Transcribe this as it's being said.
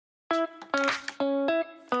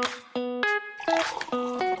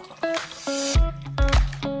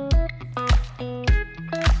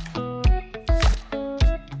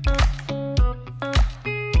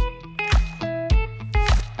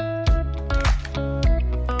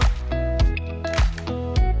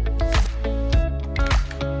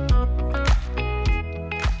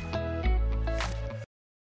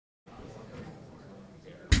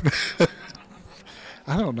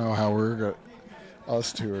I don't know how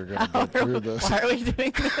us two are going to get through this. Why are we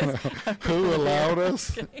doing this? Who allowed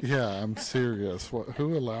us? Yeah, I'm serious.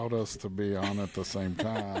 Who allowed us to be on at the same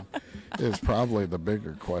time is probably the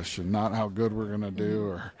bigger question. Not how good we're going to do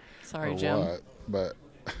or Jim. what, but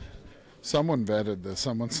someone vetted this.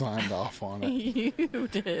 Someone signed off on it. You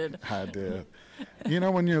did. I did. You know,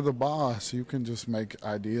 when you're the boss, you can just make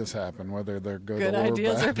ideas happen, whether they're good or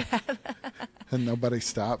ideas bad. or bad. And nobody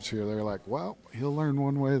stops you. They're like, well, he'll learn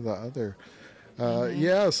one way or the other.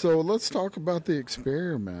 Yeah, so let's talk about the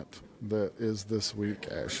experiment that is this week,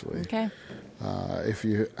 Ashley. Okay. If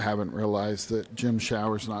you haven't realized that Jim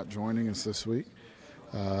Shower's not joining us this week,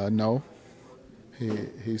 no.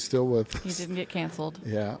 He's still with us. He didn't get canceled.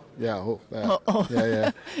 Yeah. Oh,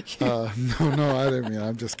 that. Yeah. No, I didn't mean.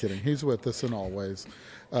 I'm just kidding. He's with us in all ways.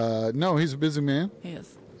 No, he's a busy man. He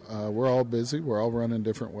is. We're all busy. We're all running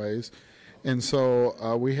different ways. And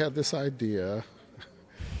so we had this idea.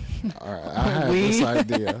 All right, I had this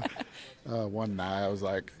idea. One night I was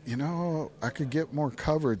like, I could get more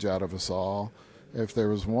coverage out of us all if there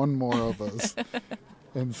was one more of us.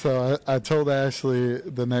 And so I told Ashley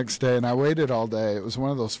the next day, and I waited all day. It was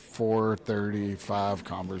one of those 4:35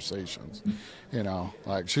 conversations.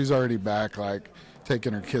 Like she's already back, like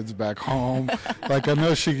taking her kids back home. Like I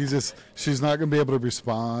know she's not going to be able to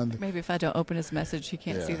respond. Maybe if I don't open his message, he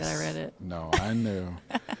can't see that I read it. No, I knew.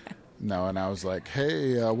 No, and I was like,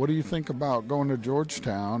 hey, what do you think about going to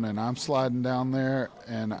Georgetown? And I'm sliding down there,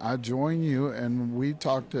 and I join you, and we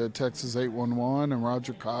talk to Texas 811 and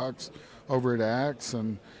Roger Cox over at Axe,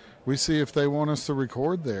 and we see if they want us to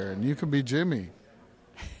record there, and you can be Jimmy.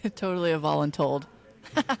 Totally a voluntold.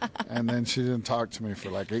 And then she didn't talk to me for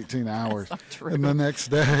like 18 hours. That's not true. And the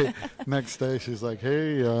next day she's like,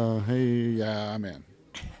 hey, I'm in.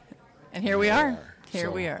 And here we are.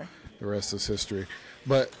 We are. The rest is history.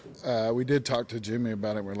 But we did talk to Jimmy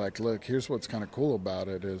about it. We're like, look, here's what's kind of cool about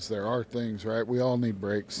it is there are things, right? We all need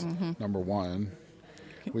breaks, number one.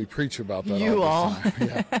 We preach about that all the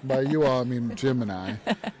time. Yeah. By you all, I mean Jim and I.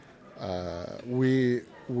 We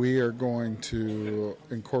are going to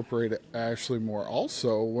incorporate Ashley more.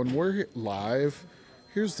 Also, when we're live,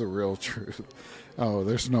 here's the real truth. Oh,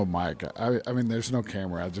 there's no mic. I mean, there's no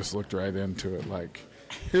camera. I just looked right into it like,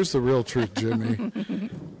 here's the real truth, Jimmy.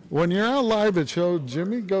 When you're out live at show,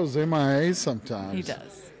 Jimmy goes MIA sometimes. He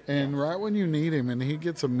does. And right when you need him, and he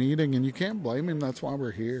gets a meeting, and you can't blame him. That's why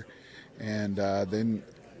we're here. And then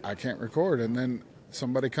I can't record. And then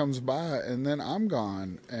somebody comes by, and then I'm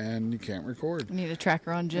gone, and you can't record. You need a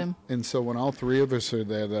tracker on Jim. And so when all three of us are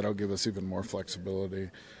there, that'll give us even more flexibility.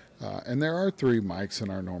 And there are 3 mics in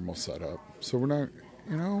our normal setup. So we're not,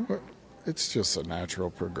 it's just a natural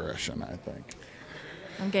progression, I think.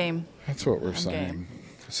 I'm game. That's what we're saying. Game.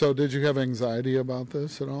 So did you have anxiety about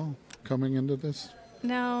this at all, coming into this?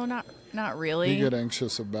 No, not really. You get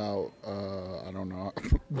anxious about, I don't know,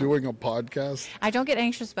 doing a podcast? I don't get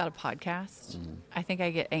anxious about a podcast. I think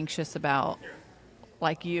I get anxious about,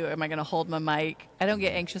 like you, am I going to hold my mic? I don't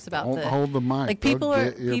get anxious about don't hold the mic. Like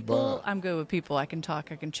people, I'm good with people. I can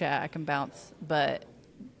talk, I can chat, I can bounce, but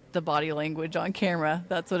the body language on camera,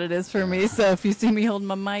 that's what it is for me. So if you see me holding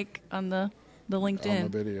my mic on the LinkedIn. On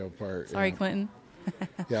the video part. Sorry, Quentin.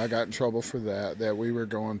 Yeah, I got in trouble for that we were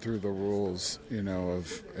going through the rules,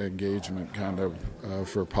 of engagement kind of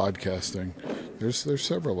for podcasting. There's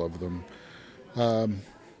several of them.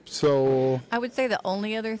 So I would say the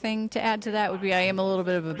only other thing to add to that would be I am a little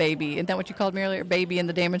bit of a baby. Isn't that what you called me earlier? Baby in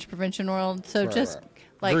the damage prevention world. So right.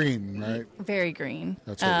 Like green, right? Very green.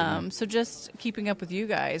 That's what so just keeping up with you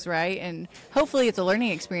guys, right? And hopefully it's a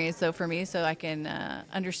learning experience though for me, so I can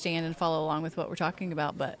understand and follow along with what we're talking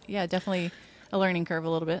about. But yeah, definitely a learning curve a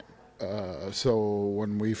little bit. So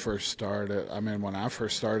when we first started, when I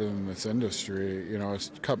first started in this industry, I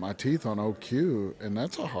cut my teeth on OQ, and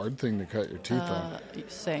that's a hard thing to cut your teeth on.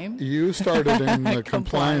 Same. You started in the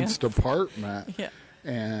compliance department. Yeah.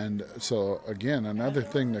 And so again, another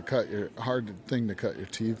thing hard thing to cut your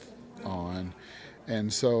teeth on.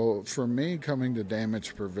 And so for me, coming to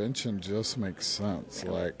damage prevention just makes sense.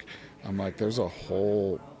 Like, I'm like, there's a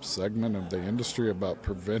whole segment of the industry about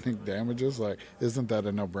preventing damages. Like, isn't that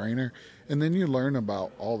a no-brainer? And then you learn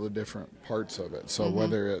about all the different parts of it. So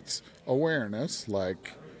whether it's awareness,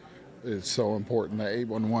 like is so important. The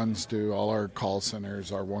 811s do, all our call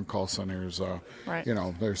centers, our one call centers, Right.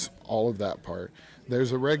 there's all of that part.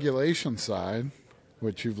 There's a regulation side,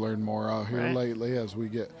 which you've learned more out here Right. lately as we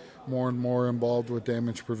get more and more involved with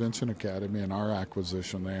Damage Prevention Academy and our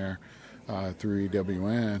acquisition there through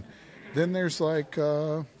EWN. Then there's like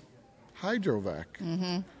hydrovac.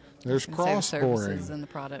 Mm-hmm. There's Say the cross boring. services and the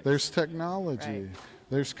products. There's technology. Right.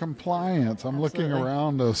 There's compliance. I'm looking Absolutely.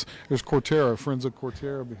 around us. There's Cortera, friends of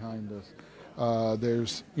Cortera behind us.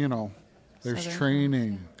 There's Southern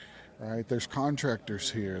training, right? There's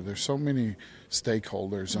contractors here. There's so many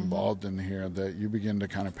stakeholders involved in here that you begin to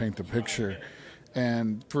kind of paint the picture.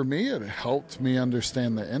 And for me, it helped me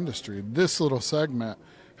understand the industry. This little segment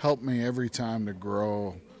helped me every time to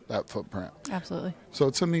grow that footprint. Absolutely. So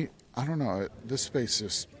it's a neat, I don't know, this space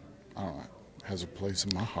just, I don't know, has a place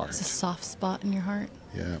in my heart. It's a soft spot in your heart.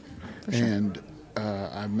 Yeah. For sure. And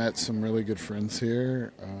I met some really good friends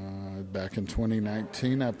here. Back in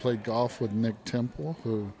 2019, I played golf with Nick Temple,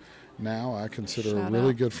 who now I consider a Shout really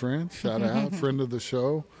out. good friend. Shout out, friend of the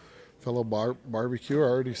show, fellow barbecue. I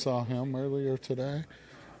already saw him earlier today.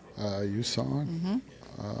 You saw him.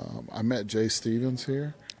 I met Jay Stevens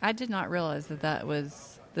here. I did not realize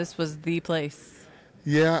this was the place.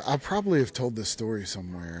 Yeah, I probably have told this story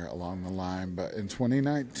somewhere along the line, but in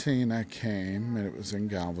 2019 I came, and it was in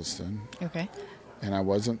Galveston, Okay. and I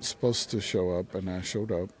wasn't supposed to show up, and I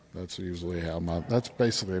showed up. That's usually that's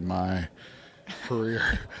basically my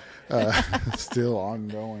career, still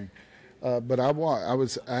ongoing. But I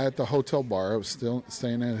was at the hotel bar. I was still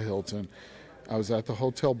staying at Hilton. I was at the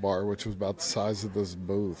hotel bar, which was about the size of this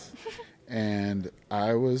booth, and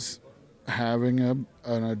I was having an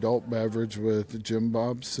adult beverage with Jim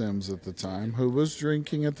Bob Sims at the time, who was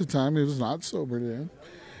drinking at the time. He was not sober then,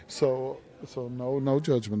 so no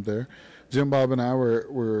judgment there. Jim Bob and I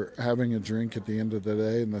were having a drink at the end of the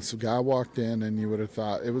day, and this guy walked in, and you would have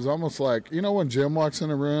thought it was almost like, when Jim walks in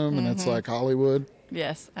a room and it's like Hollywood.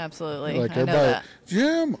 Yes, absolutely. Like I know everybody, that.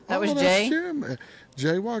 Jim. That was that's Jay? Jim.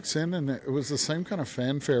 Jay walks in, and it was the same kind of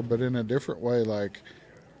fanfare, but in a different way. Like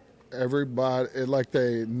everybody, like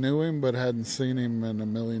they knew him but hadn't seen him in a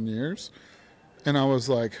million years. And I was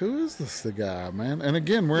like, "Who is the guy, man?" And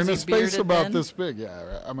again, we're Was in a he space bearded about then? this big. Yeah,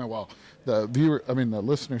 right. I mean, well, the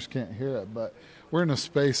listeners can't hear it, but we're in a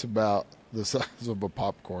space about the size of a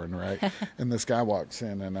popcorn, right? And this guy walks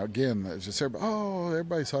in, and again, it's just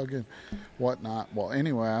everybody's hugging, whatnot. Well,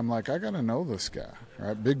 anyway, I'm like, I got to know this guy,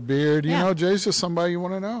 right? Big beard, Yeah. Jay's just somebody you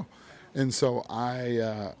want to know. And so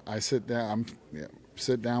I sit down.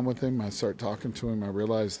 Sit down with him. I start talking to him. I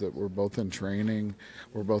realize that we're both in training.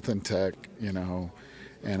 We're both in tech, And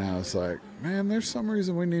I was like, man, there's some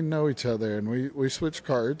reason we need to know each other. And we switched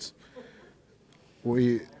cards.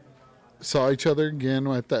 We saw each other again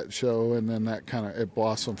at that show, and then that it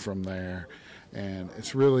blossomed from there. And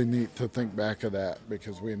it's really neat to think back of that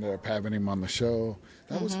because we ended up having him on the show.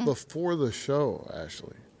 That was before the show,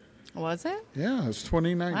 Ashley. Was it? Yeah, it was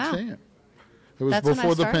 2019. Wow. It was That's when I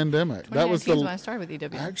before the started? pandemic. That was 2019 is when I started with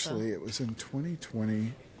EWN. Actually, it was in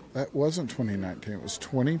 2020. That wasn't 2019. It was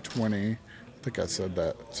 2020. I think I said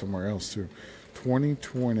that somewhere else too.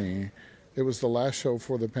 2020. It was the last show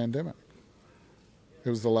for the pandemic. It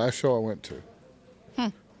was the last show I went to.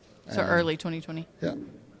 So early 2020. Yeah.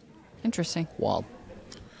 Interesting. Wow.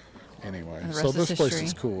 Anyway, And the so rest is this place history.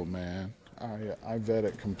 is cool, man. I vet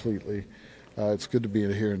it completely. It's good to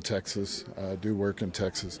be here in Texas. I do work in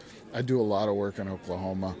Texas. I do a lot of work in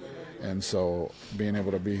Oklahoma. And so being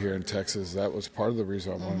able to be here in Texas, that was part of the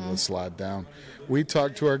reason I wanted to slide down. We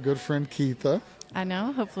talked to our good friend Keitha I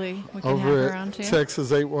know. Hopefully we can have over her on at too.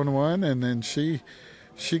 Texas 811. And then she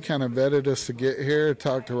kind of vetted us to get here,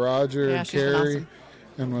 talked to Roger Yeah, and she's been Carrie. awesome.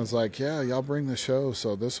 And was like, yeah, y'all bring the show.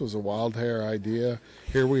 So this was a wild hair idea.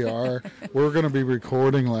 Here we are. We're going to be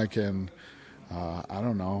recording like in, I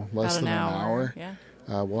don't know, less About than an an hour. Yeah.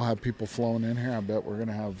 We'll have people flowing in here. I bet we're going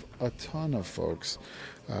to have a ton of folks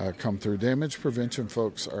come through. Damage prevention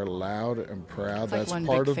folks are loud and proud. It's like That's one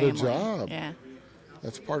part big of the family. job. Yeah.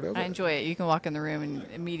 That's part of I it. enjoy it. You can walk in the room and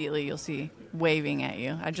immediately you'll see waving at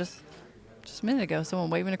you. I just a minute ago, someone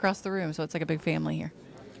waving across the room. So it's like a big family here.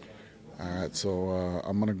 All right, so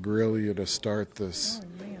I'm going to grill you to start this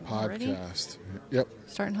already? podcast. Yep.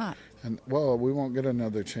 Starting hot. And well, we won't get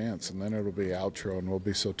another chance, and then it'll be outro, and we'll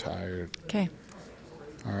be so tired. Okay.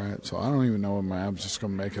 All right, so I don't even know when I'm just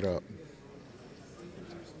going to make it up.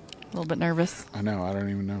 A little bit nervous. I know, I don't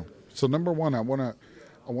even know. So number one, I want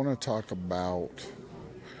to talk about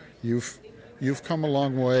you've come a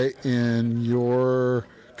long way in your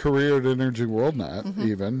career at Energy WorldNet.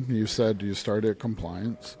 Even you said you started at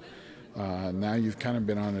compliance, Now you've kind of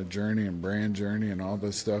been on a journey and brand journey and all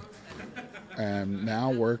this stuff. And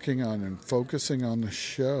now working on and focusing on the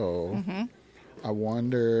show, I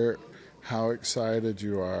wonder how excited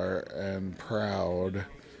you are and proud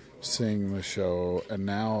seeing the show and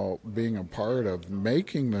now being a part of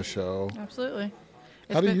making the show. Absolutely.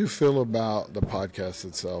 How do you feel about the podcast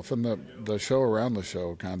itself and the show around the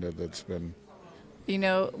show kind of that's been... You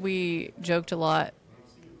know, we joked a lot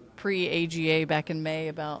pre-AGA back in May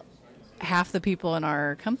about half the people in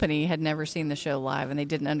our company had never seen the show live and they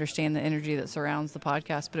didn't understand the energy that surrounds the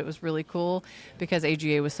podcast, but it was really cool because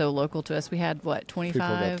AGA was so local to us. We had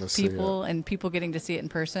 25 people and people getting to see it in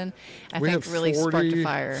person. I think really sparked a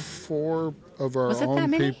fire. 4 of our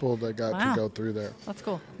own people that got to go through there. That's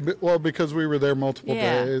cool. Well, because we were there multiple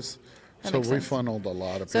days. So we funneled a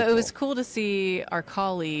lot of people. So it was cool to see our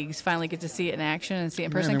colleagues finally get to see it in action and see it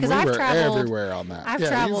in person. Because I've traveled everywhere on that. I've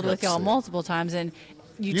traveled with y'all multiple times, and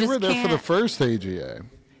you were there for the first AGA.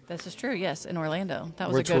 This is true. Yes, in Orlando. That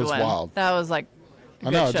was a good one. Which was wild. That was like.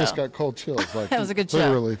 I know. I just got cold chills. Like, that was a good show.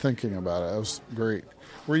 Literally thinking about it. It was great.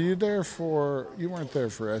 Were you there for? You weren't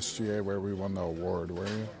there for SGA where we won the award, were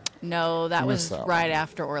you? No, that was right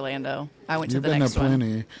after Orlando. I went to the next one. You've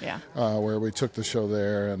been to plenty, where we took the show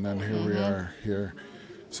there, and then here we are here.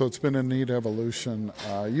 So it's been a neat evolution.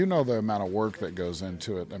 You know the amount of work that goes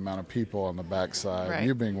into it, the amount of people on the backside, right.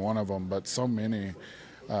 You being one of them, but so many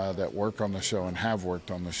that work on the show and have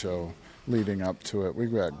worked on the show leading up to it.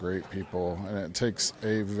 We've got great people, and it takes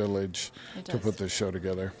a village to put this show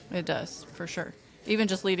together. It does, for sure. Even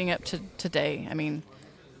just leading up to today, I mean,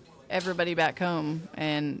 everybody back home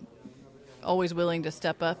and always willing to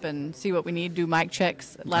step up and see what we need, do mic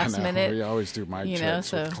checks last minute. We always do mic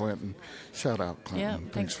checks with Clinton. Shout out, Clinton.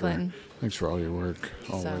 Yeah, thanks Clinton. Thanks for all your work,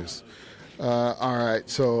 always. All right,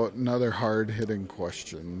 so another hard-hitting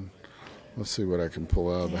question. Let's see what I can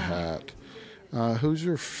pull out of the hat. Who's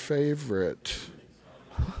your favorite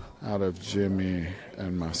out of Jimmy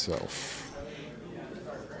and myself?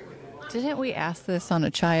 Didn't we ask this on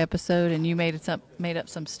a Chai episode, and you made up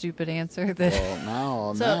some stupid answer?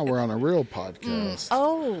 Well, now we're on a real podcast.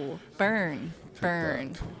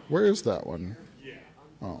 Burn. Where is that one?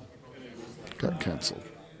 Oh, got canceled.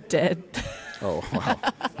 Dead. Oh, wow.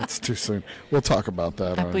 That's too soon. We'll talk about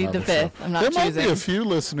that on plead another the fifth. show. I'm not There choosing. might be a few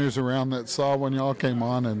listeners around that saw when y'all came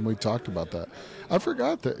on and we talked about that. I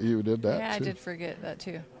forgot that you did that, Yeah, too. I did forget that,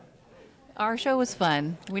 too. Our show was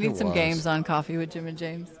fun. We need some games on Coffee with Jim and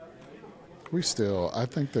James. I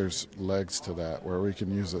think there's legs to that where we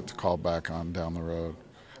can use it to call back on down the road.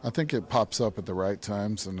 I think it pops up at the right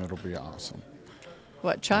times and it'll be awesome.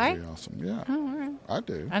 What, Chai? It'll be awesome, yeah. Oh, all right. I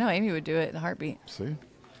do. I know Amy would do it in a heartbeat. See?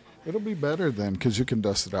 It'll be better then because you can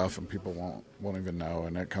dust it off and people won't even know,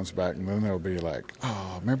 and it comes back and then they'll be like,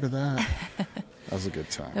 oh, remember that? That was a good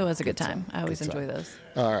time. It was a good time. I always enjoy those.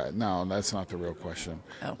 All right. No, that's not the real question.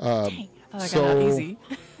 Oh, dang. I thought I got out easy.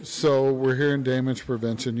 So we're here in damage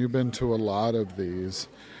prevention. You've been to a lot of these,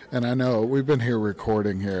 and I know we've been here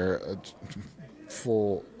recording here.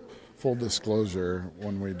 Full disclosure,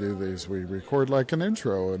 when we do these, we record like an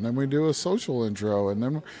intro, and then we do a social intro, and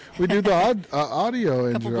then we do the audio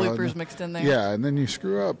intro. A couple bloopers mixed in there. Yeah, and then you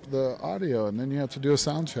screw up the audio, and then you have to do a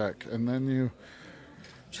sound check, and then you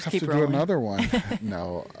just have keep to rolling. do another one.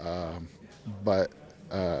 No, but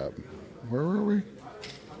where were we?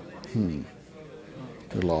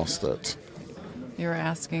 We lost it. You were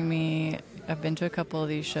asking me. I've been to a couple of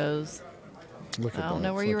these shows. Look at I don't know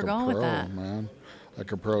that. where It's you were like a going with pro, that. Man.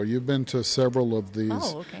 Like a pro. You've been to several of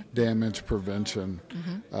these damage prevention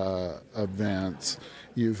events.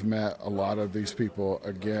 You've met a lot of these people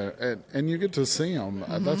again, and you get to see them.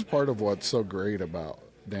 That's part of what's so great about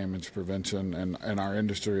damage prevention and our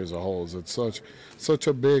industry as a whole. Is it's such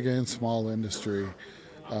a big and small industry.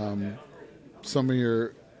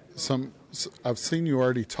 I've seen you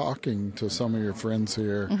already talking to some of your friends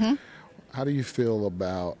here. How do you feel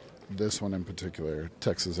about this one in particular,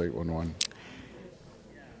 Texas 811?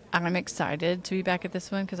 I'm excited to be back at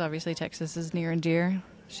this one because obviously Texas is near and dear.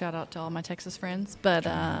 Shout out to all my Texas friends. But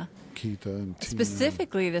Keitha and Tina.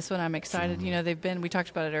 Specifically this one I'm excited. You know, we talked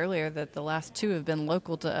about it earlier that the last two have been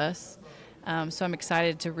local to us. So I'm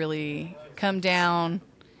excited to really come down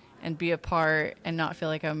and be a part and not feel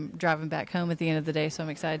like I'm driving back home at the end of the day. So I'm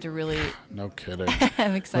excited to really... No kidding.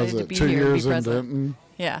 I'm excited to be 2 here years and be in present. Denton?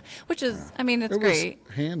 Yeah, which is, I mean, it's it great.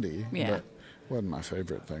 Was handy, Yeah. but wasn't my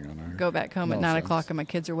favorite thing on earth. Go back home at 9 o'clock and my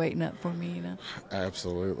kids are waiting up for me, you know.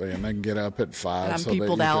 Absolutely, and then get up at 5 so that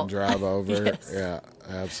you out. can drive over. Yes. Yeah,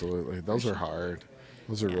 absolutely. Those are hard.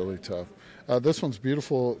 Those are really tough. This one's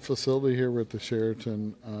beautiful facility here with the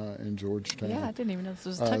Sheraton in Georgetown. Yeah, I didn't even know this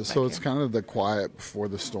was tucked So back it's here. kind of the quiet before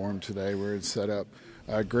the storm today where it's set up.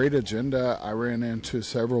 Great agenda. I ran into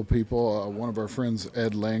several people. One of our friends,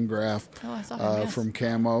 Ed Landgraf Oh, I saw him, yes. from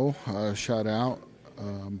Camo, shout out.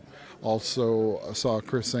 Also, I saw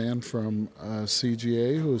Chris Ann from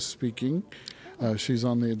CGA who is speaking. She's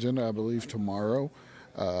on the agenda, I believe, tomorrow.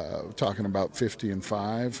 Talking about 50 and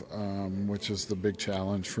 5, which is the big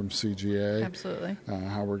challenge from CGA. Absolutely.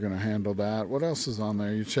 How we're going to handle that. What else is on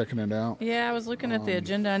there? You checking it out? Yeah, I was looking at the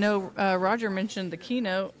agenda. I know Roger mentioned the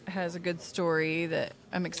keynote has a good story that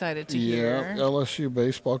I'm excited to hear. Yeah, LSU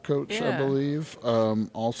baseball coach, I Yeah. believe.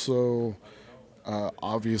 Also,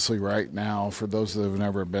 obviously, right now, for those that have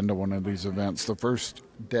never been to one of these events, the first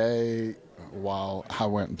day while I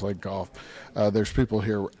went and played golf, there's people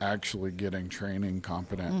here actually getting training,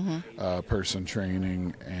 competent person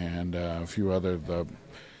training, and a few other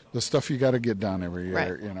the stuff you got to get done every year.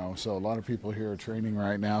 Right. You know, so a lot of people here are training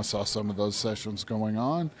right now. Saw some of those sessions going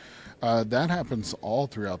on. That happens all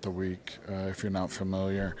throughout the week, if you're not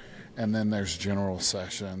familiar. And then there's general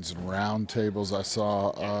sessions and round tables. I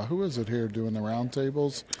saw who is it here doing the round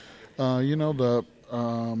tables? You know, the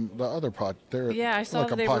other pod. Yeah, I saw like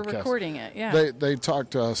that a they were podcast. recording it. Yeah. They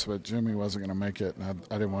talked to us, but Jimmy wasn't going to make it, and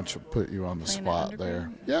I didn't want to put you on the Planet spot there.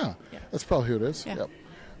 Underground? Yeah, Yeah. that's probably who it is. Yeah. Yep.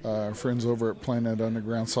 Our friends over at Planet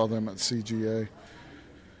Underground, saw them at CGA.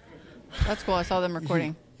 That's cool. I saw them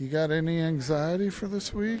recording. You got any anxiety for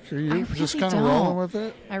this week? Are I you really just kind of rolling don't. with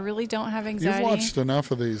it? I really don't have anxiety. You've watched enough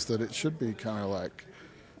of these that it should be kind of like.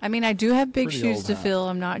 I mean, I do have big Pretty shoes old to hat. fill.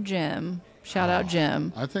 I'm not Jim. Shout out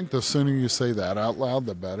Jim. I think the sooner you say that out loud,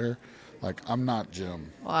 the better. Like, I'm not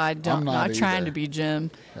Jim. Well, I don't. I'm Not not trying either. to be Jim.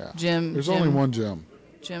 Yeah. Jim. There's Jim, only one Jim.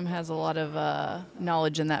 Jim has a lot of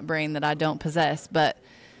knowledge in that brain that I don't possess. But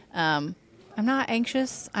I'm not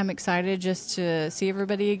anxious. I'm excited just to see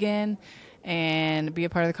everybody again and be a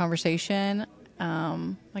part of the conversation.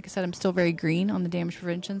 Like I said, I'm still very green on the damage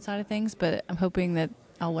prevention side of things, but I'm hoping that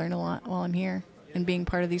I'll learn a lot while I'm here and being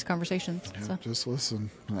part of these conversations. Yeah, So. just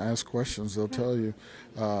listen and ask questions. They'll tell you.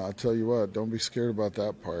 I tell you what, don't be scared about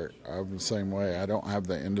that part. I'm the same way. I don't have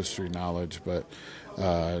the industry knowledge, but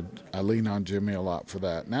I lean on Jimmy a lot for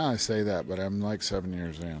that. Now I say that, but I'm like 7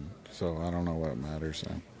 years in, so I don't know what matters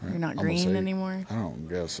now. Right? You're not Almost green 8. anymore? I don't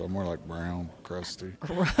guess. I'm more like brown, crusty.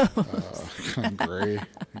 Gross.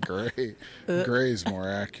 Gray's more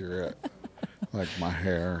accurate, like my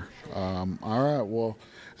hair. All right, well,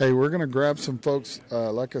 hey, we're going to grab some folks.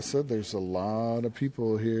 Like I said, there's a lot of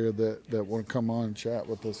people here that want to come on and chat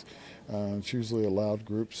with us. It's usually a loud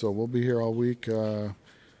group, so we'll be here all week.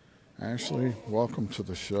 Ashley, welcome to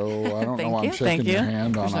the show. I don't know why I'm you, thank shaking your you.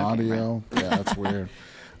 hand on There's no audio. Yeah, that's weird.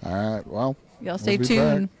 All right, well, Y'all stay be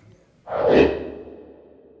tuned. back.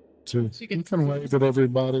 You can wave at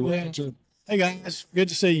everybody. Hey guys, good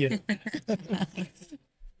to see you.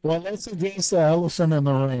 Well, let's address the elephant in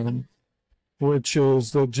the room, which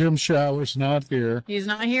is that Jim Shower's not here. He's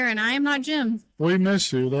not here, and I am not Jim. We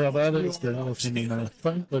miss you. Well, that is the elephant in there.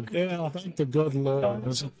 Thank the good Lord.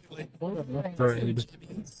 What an upgrade.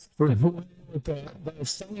 With the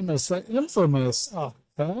famous, the infamous,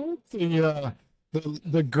 the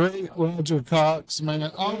great Roger Cox,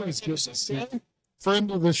 man. Always good to see.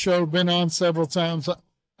 Friend of the show, been on several times.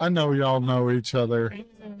 I know y'all know each other.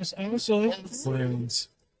 Absolutely. Friends.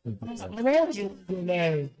 You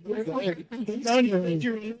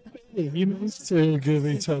Used to give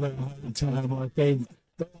each other a hard time like they're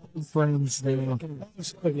friends now.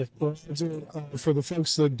 For the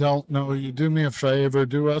folks that don't know you, do me a favor,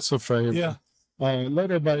 do us a favor. Yeah.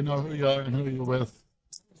 Let everybody know who you are and who you're with.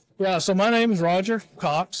 Yeah, so my name is Roger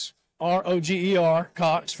Cox, Roger,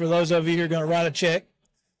 Cox, for those of you who are going to write a check.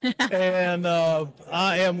 And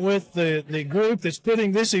I am with the group that's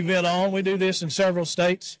putting this event on. We do this in several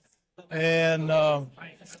states. And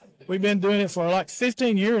we've been doing it for like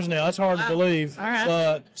 15 years now. That's hard to believe, All right.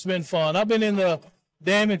 but it's been fun. I've been in the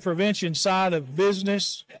damage prevention side of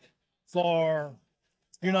business for,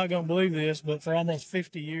 you're not going to believe this, but for almost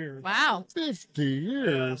 50 years. Wow. 50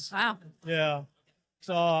 years. Wow. Yeah.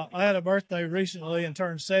 So I had a birthday recently and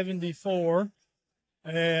turned 74.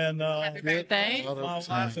 And Happy birthday. my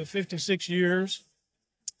wife of 56 years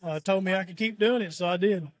told me I could keep doing it, so I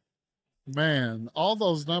did. Man, all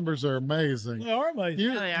those numbers are amazing. They are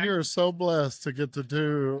amazing. they are. You're so blessed to get to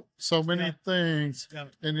do so many Yeah. things Yeah.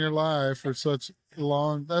 in your life for such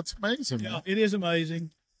long. That's amazing. Yeah, man. it is amazing.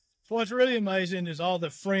 So what's really amazing is all the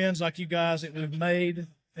friends like you guys that we've made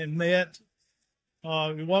and met.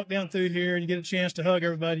 We walk down through here and you get a chance to hug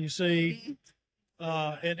everybody you see.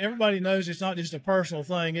 And everybody knows it's not just a personal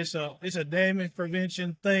thing. It's a damage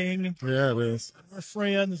prevention thing. Yeah, it is. We're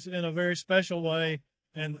friends in a very special way,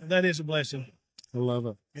 and that is a blessing. I love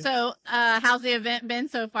it. So, how's the event been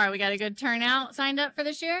so far? We got a good turnout signed up for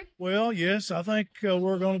this year? Well, yes, I think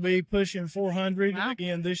we're going to be pushing 400 Wow.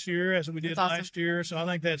 again this year as we did That's awesome. last year. So I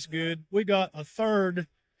think that's good. We got a third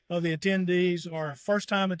of the attendees are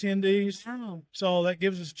first-time attendees. Oh. So that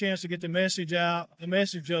gives us a chance to get the message out, the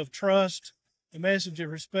message of trust, the message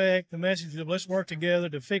of respect, the message of let's work together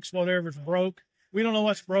to fix whatever's broke. We don't know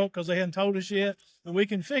what's broke because they hadn't told us yet, but we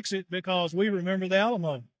can fix it because we remember the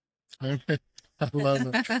Alamo. I love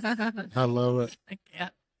it. I love it. Yeah.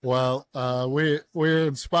 Well, we're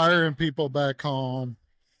inspiring people back home.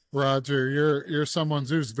 Roger, you're someone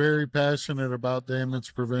who's very passionate about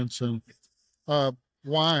damage prevention.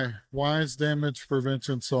 Why is damage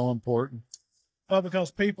prevention so important? Well, because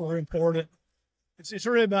people are important. It's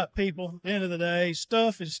really about people. At the end of the day,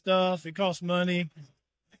 stuff is stuff. It costs money,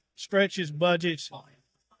 stretches budgets.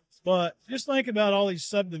 But just think about all these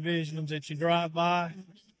subdivisions that you drive by.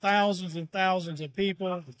 Thousands and thousands of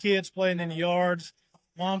people, the kids playing in the yards,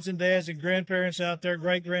 moms and dads and grandparents out there,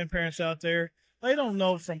 great-grandparents out there. They don't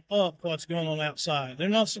know from up what's going on outside. They're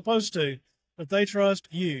not supposed to, but they trust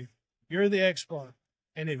you. You're the expert.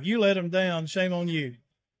 And if you let them down, shame on you.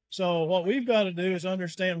 So what we've got to do is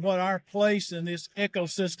understand what our place in this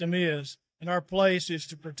ecosystem is. And our place is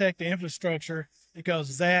to protect the infrastructure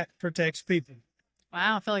because that protects people.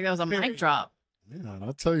 Wow, I feel like that was a mic drop. Yeah,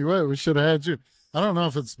 I'll tell you what, we should have had you. I don't know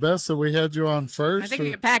if it's best that we had you on first. I think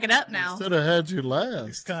we can pack it up now. Should have had you It's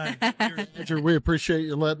last. kind Roger, we appreciate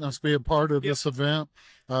you letting us be a part of this event.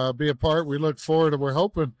 Be a part. We look forward to. We're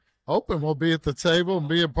hoping we'll be at the table and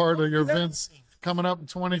be a part of your events coming up in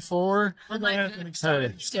 24. We're going to have some exciting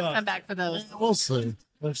Come stuff. back for those. We'll see.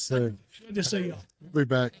 Let's see. Good to see you. Be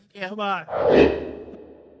back. Yeah. Bye-bye.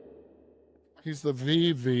 He's the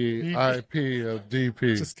VVIP of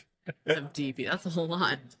DP. Of DP. That's a whole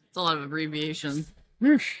lot. It's a lot of abbreviations.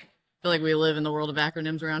 I feel like we live in the world of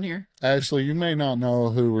acronyms around here. Ashley, you may not know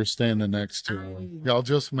who we're standing next to. Y'all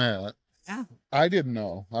just met. Yeah. I didn't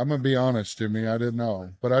know. I'm going to be honest, Jimmy. I didn't know.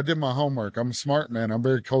 But I did my homework. I'm a smart man. I'm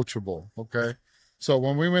very coachable. Okay. So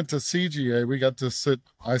when we went to CGA, we got to sit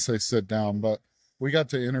down, but we got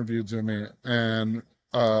to interview Jimmy, and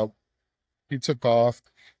he took off,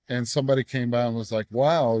 and somebody came by and was like,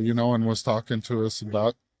 wow, and was talking to us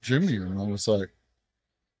about Jimmy. And I was like,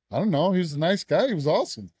 I don't know. He's a nice guy. He was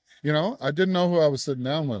awesome. I didn't know who I was sitting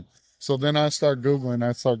down with. So then I start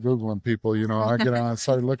Googling people, I get on, I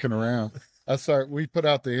start looking around. We put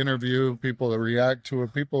out the interview, people that react to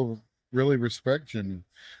it, people really respect Jimmy.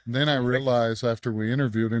 And then I realized after we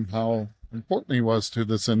interviewed him how important he was to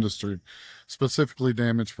this industry, specifically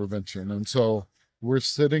damage prevention. And so we're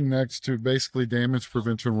sitting next to basically damage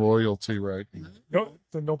prevention royalty right now. No,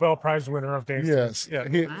 the Nobel Prize winner of dance. Yes. Yeah.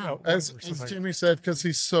 He- Wow. as Jimmy said, because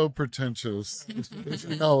he's so pretentious. If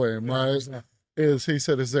you know him, right? He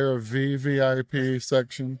said, is there a VVIP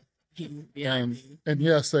section? Yeah. And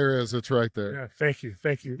yes, there is. It's right there. Yeah. Thank you.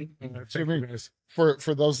 Thank you. Thank Jimmy, you guys. For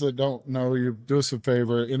those that don't know you, do us a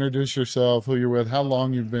favor, introduce yourself, who you're with, how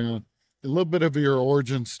long you've been, a little bit of your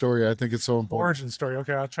origin story. I think it's so important. Origin story.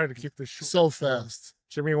 Okay. I'll try to keep this short. So fast.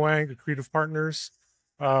 Jimmy Wang, the Creative Partners.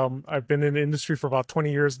 I've been in the industry for about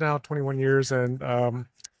 20 years now, 21 years, and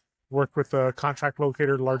worked with a contract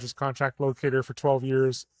locator, the largest contract locator, for 12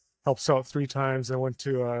 years. Helped sell it 3 times. I went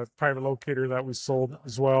to a private locator that we sold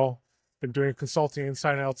as well. Been doing consulting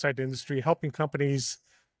inside and outside the industry, helping companies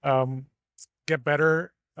get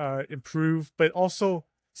better, improve, but also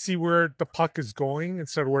see where the puck is going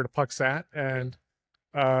instead of where the puck's at, and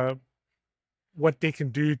what they can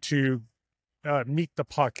do to meet the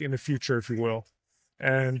puck in the future, if you will.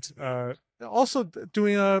 And also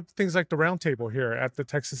doing things like the roundtable here at the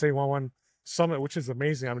Texas A11 Summit, which is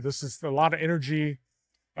amazing. I mean, this is a lot of energy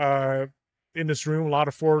in this room, a lot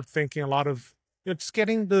of forward thinking, a lot of just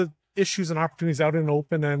getting the issues and opportunities out in the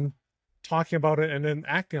open and talking about it and then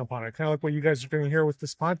acting upon it, kind of like what you guys are doing here with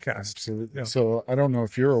this podcast. Absolutely. Yeah. So I don't know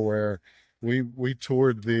if you're aware, we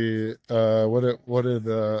toured the what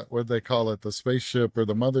did they call it, the spaceship or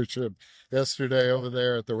the mothership yesterday over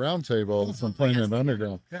there at the roundtable from Planet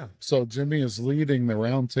Underground. Yeah. So Jimmy is leading the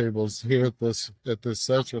roundtables here at this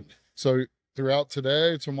session. So throughout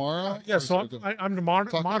today, tomorrow. Yeah, so I'm the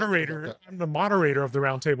moderator. that. I'm the moderator of the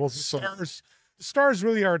roundtables. The stars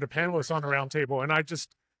really are the panelists on the roundtable, and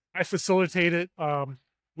I facilitate it.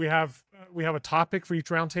 We have a topic for each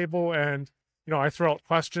roundtable, and I throw out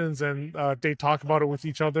questions, and they talk about it with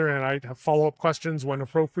each other, and I have follow-up questions when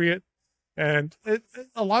appropriate. And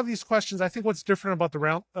a lot of these questions, I think what's different about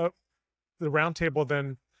the the roundtable,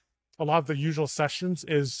 then a lot of the usual sessions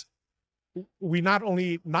is we not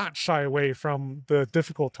only not shy away from the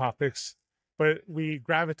difficult topics, but we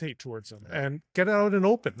gravitate towards them and get out and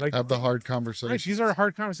open. Like, Have the hard right, conversations. these are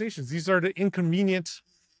hard conversations. These are the inconvenient,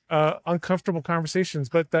 uncomfortable conversations,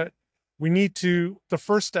 but that we need to, the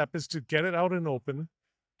first step is to get it out and open,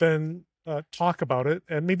 then talk about it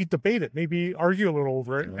and maybe debate it, maybe argue a little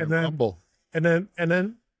over it. And then, Humble. and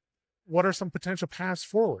then what are some potential paths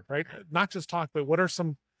forward, right? Not just talk, but what are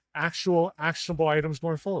some actual actionable items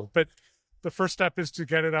going forward? But the first step is to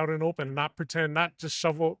get it out and open, not pretend, not just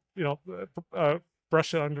shovel,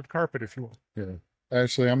 brush it under the carpet, if you will. Yeah.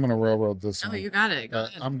 Actually, I'm going to railroad this Oh, one. you got it. Go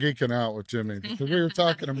ahead. I'm geeking out with Jimmy because we were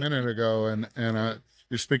talking a minute ago, and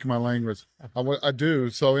you're speaking my language. I do.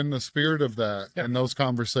 So in the spirit of that, and those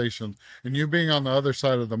conversations, and you being on the other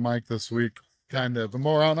side of the mic this week, kind of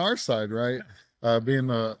more on our side, right? Being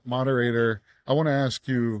the moderator, I want to ask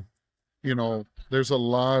you. We got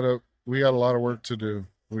a lot of work to do.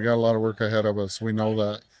 We got a lot of work ahead of us. We know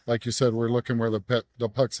that. Like you said, we're looking where the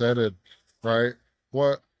puck's headed, right?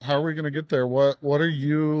 How are we going to get there? What are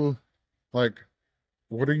you like?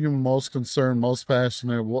 What are you most concerned, most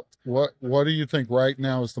passionate? What do you think right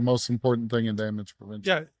now is the most important thing in damage prevention?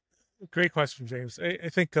 Yeah, great question, James. I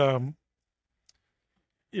think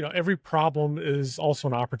every problem is also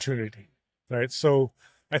an opportunity, right? So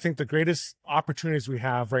I think the greatest opportunities we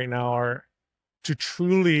have right now are to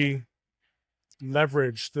truly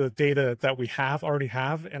leverage the data that we already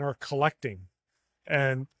have and are collecting,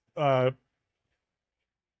 and how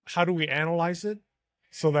do we analyze it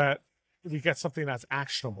so that we get something that's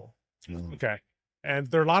actionable? Okay. And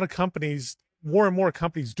there are a lot of companies, more and more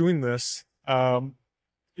companies doing this. For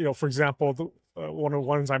example, one of the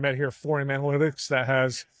ones I met here, Forum Analytics, that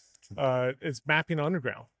has is mapping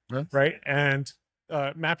underground, right? And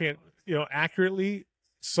mapping it, accurately,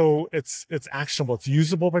 so it's actionable, it's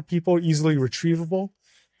usable by people, easily retrievable.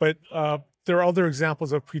 But there are other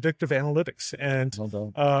examples of predictive analytics, and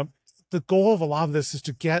the goal of a lot of this is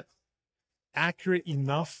to get accurate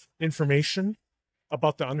enough information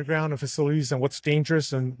about the underground and facilities and what's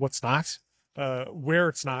dangerous and what's not, where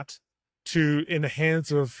it's not, in the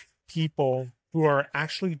hands of people who are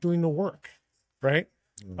actually doing the work, right?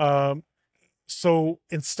 So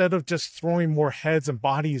instead of just throwing more heads and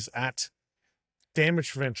bodies at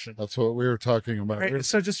damage prevention, That's what we were talking about. right?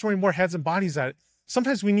 Instead of just throwing more heads and bodies at it,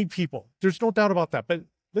 sometimes we need people. There's no doubt about that. But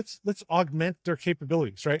let's augment their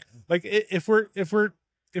capabilities, right? Like if we're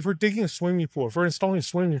digging a swimming pool, if we're installing a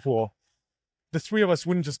swimming pool, the three of us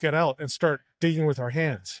wouldn't just get out and start digging with our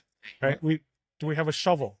hands, right? Do we have a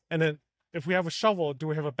shovel? And then if we have a shovel, do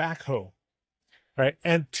we have a backhoe, right?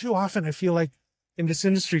 And too often I feel like in this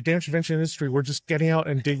industry, damage prevention industry, we're just getting out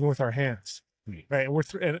and digging with our hands, right?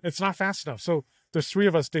 And and it's not fast enough. So there's three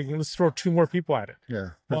of us digging. Let's throw two more people at it. Yeah.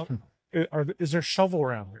 Well, is there a shovel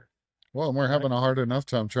around here? Well, and we're having a hard enough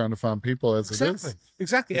time trying to find people as it is.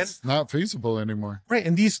 Exactly. It's not feasible anymore. Right.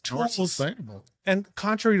 And these Nor tools, sustainable. and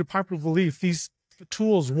contrary to popular belief, these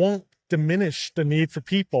tools won't diminish the need for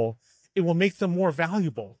people. It will make them more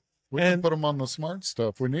valuable. We can put them on the smart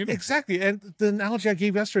stuff. We need them. Exactly. And the analogy I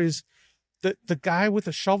gave yesterday is the guy with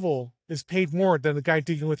a shovel is paid more than the guy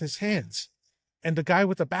digging with his hands. And the guy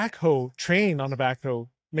with the backhoe, trained on the backhoe,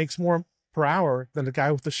 makes more per hour than the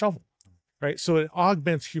guy with the shovel. Right. So it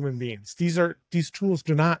augments human beings. These tools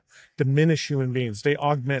do not diminish human beings. They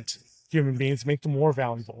augment human beings, make them more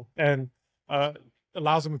valuable, and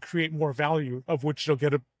allows them to create more value, of which they'll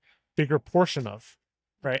get a bigger portion of.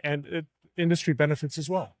 Right. And industry benefits as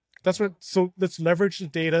well. So let's leverage the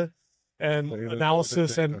data and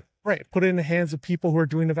analysis and put it in the hands of people who are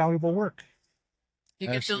doing the valuable work. You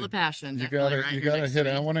can feel the passion. You definitely, gotta right? you You're gotta next hit to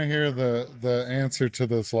it. I me. want to hear the answer to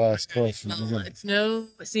this last question. Well, it's no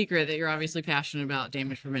secret that you're obviously passionate about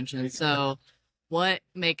damage prevention. So what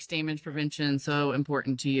makes damage prevention so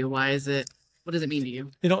important to you? What does it mean to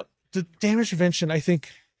you? The damage prevention, I think,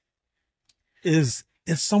 is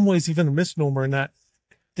in some ways even a misnomer in that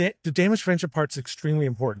the damage prevention part's extremely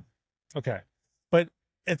important. Okay. But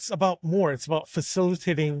it's about more. It's about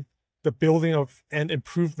facilitating the building of and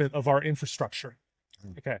improvement of our infrastructure.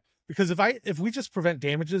 Okay. Because if we just prevent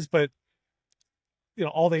damages, but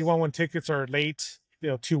all the A11 tickets are late,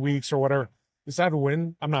 2 weeks or whatever, is that a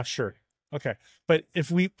win? I'm not sure. Okay. But if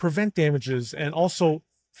we prevent damages and also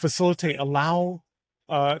allow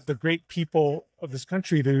the great people of this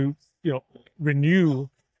country to, renew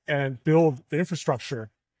and build the infrastructure,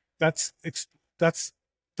 that's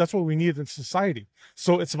what we need in society.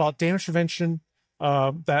 So it's about damage prevention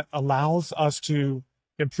that allows us to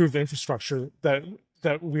improve the infrastructure that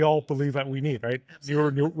we all believe that we need, right?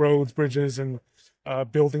 New roads, bridges, and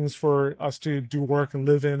buildings for us to do work and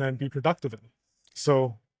live in and be productive in.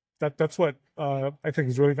 So that's what I think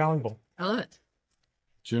is really valuable. I love it.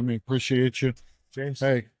 Jimmy, appreciate you. James,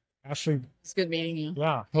 Hey, Ashley, It's good meeting you.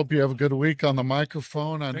 yeah. hope you have a good week on the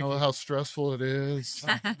microphone. I Thank know you. how stressful it is.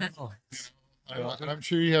 Oh, I'm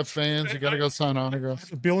sure you have fans. You got to go sign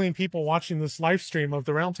autographs. a billion people watching this live stream of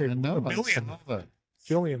the roundtable. I know. A billion. I know that.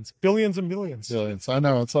 Billions and millions. Billions. I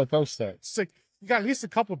know. It's like Hostats. It's like you got at least a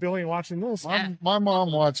couple billion watching this. My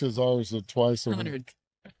mom watches ours twice a week.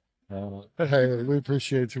 100. Hey, we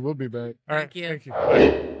appreciate you. We'll be back. All right, Thank you. thank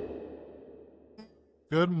you.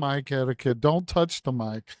 Good mic etiquette. Don't touch the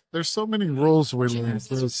mic. There's so many rules we learn.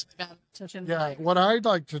 There's- Touching Yeah, what I'd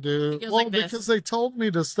like to do, Feels well, like this. because they told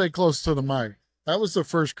me to stay close to the mic. That was the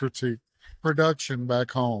first critique. Production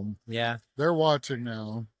back home. Yeah. They're watching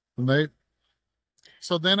now.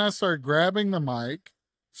 So then I started grabbing the mic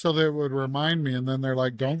so that it would remind me. And then they're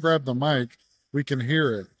like, don't grab the mic. We can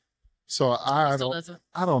hear it. So I Still don't, doesn't.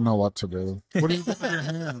 I don't know what to do. What do you do with your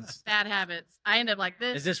hands? Bad habits. I end up like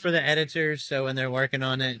this. Is this for the editors? So when they're working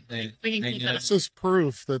on it, they We can they keep know. it. This is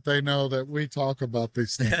proof that they know that we talk about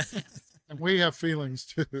these things. And we have feelings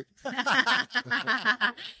too.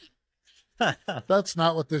 That's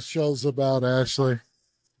not what this show's about, Ashley.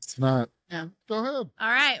 It's not. No. Go ahead. All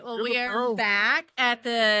right. Well, Give we it a are throw. back at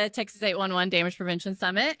the Texas 811 Damage Prevention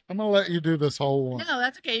Summit. I'm gonna let you do this whole one. No,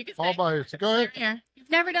 that's okay. You can All stay. by yourself. Go ahead. Here. You've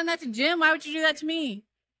never done that to Jim. Why would you do that to me?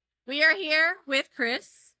 We are here with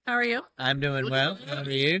Chris. How are you? I'm doing well. How are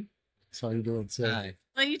you? That's how you doing, sir. Hi.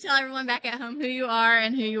 Will you tell everyone back at home who you are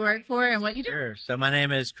and who you work for and what you do? Sure. So my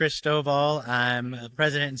name is Chris Stovall. I'm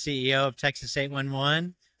president and CEO of Texas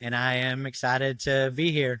 811, and I am excited to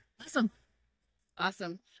be here. Awesome.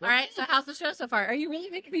 Awesome. All right. So how's the show so far? Are you really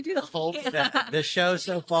making me do the whole thing? The show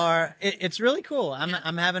so far, it's really cool.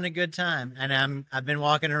 I'm having a good time, and I've been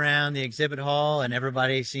walking around the exhibit hall, and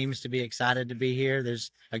everybody seems to be excited to be here.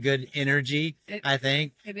 There's a good energy, I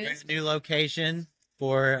think. It is. New location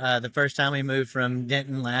for the first time we moved from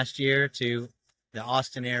Denton last year to the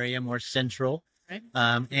Austin area, more central. Right.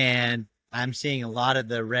 And I'm seeing a lot of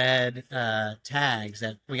the red tags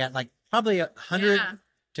that we got, like probably 100 Yeah.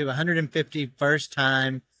 to 150 first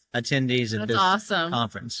time attendees at That's this awesome.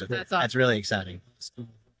 conference. So That's that's awesome. really exciting.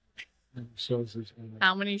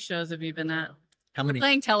 How many shows have you been at? How many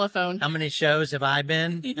Playing telephone. how many shows have I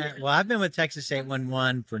been? Well, I've been with Texas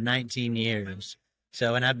 811 for 19 years.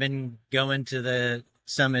 So, and I've been going to the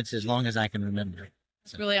summits as long as I can remember.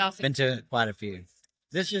 It's really awesome. Been to quite a few.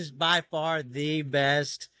 This is by far the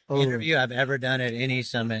best Oh. interview I've ever done at any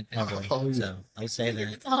summit ever. Oh, yeah. So I'll say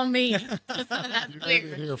that. It's all me. Just so that's You heard it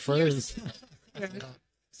clear. here first.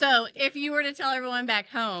 So, if you were to tell everyone back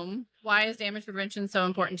home, why is damage prevention so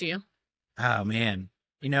important to you? Oh man.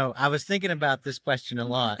 You know, I was thinking about this question a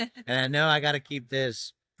lot, and I know I got to keep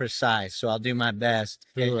this precise, so I'll do my best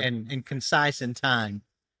Do it. and concise in time.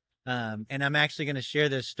 And I'm actually going to share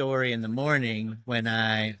this story in the morning when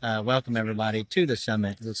I welcome everybody to the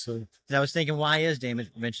summit. Yes, sir. 'Cause I was thinking, why is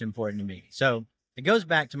damage prevention important to me? So it goes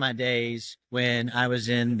back to my days when I was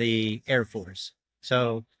in the Air Force.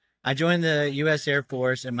 So I joined the U.S. Air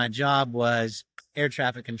Force, and my job was air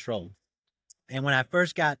traffic control. And when I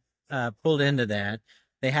first got pulled into that,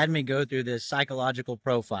 they had me go through this psychological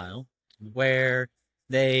profile where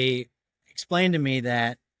they explained to me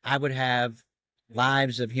that I would have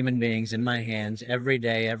lives of human beings in my hands every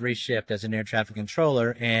day, every shift as an air traffic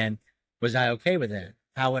controller. And was I okay with that?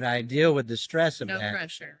 How would I deal with the stress of No that?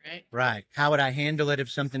 pressure, right? Right. How would I handle it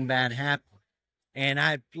if something bad happened? And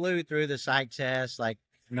I flew through the psych test, like,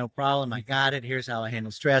 no problem. I got it. Here's how I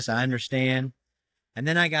handle stress. I understand. And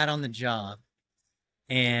then I got on the job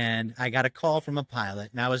and I got a call from a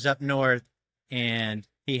pilot. And I was up north and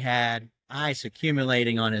he had ice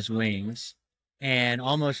accumulating on his wings and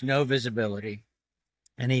almost no visibility.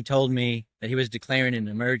 And he told me that he was declaring an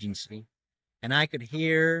emergency. And I could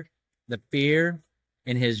hear the fear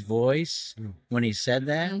in his voice when he said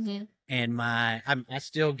that. Mm-hmm. And I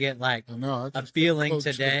still get like I know. I a just feeling coach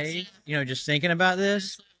today, you know, just thinking about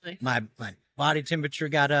this. Absolutely. My body temperature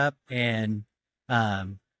got up, and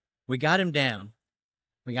we got him down.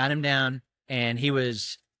 We got him down, and he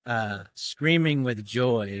was screaming with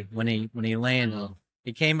joy when he landed. Oh.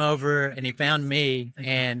 He came over and he found me,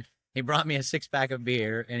 and he brought me a 6-pack of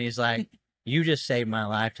beer, and he's like, "You just saved my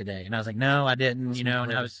life today." And I was like, "No, I didn't," you know,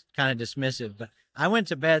 and I was kind of dismissive. But I went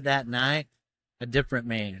to bed that night a different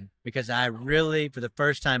man because I really, for the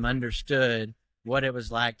first time, understood what it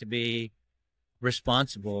was like to be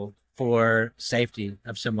responsible for safety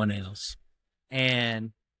of someone else.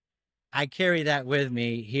 And I carry that with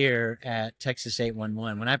me here at Texas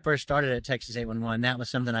 811. When I first started at Texas 811, that was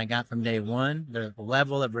something I got from day one. The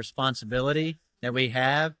level of responsibility that we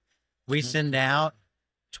have. We send out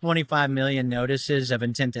 25 million notices of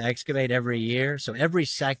intent to excavate every year. So every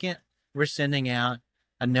second, we're sending out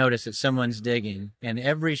a notice that someone's digging. And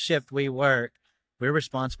every shift we work, we're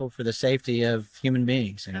responsible for the safety of human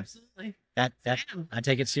beings. And Absolutely. that I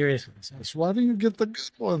take it seriously. So. So why do you get the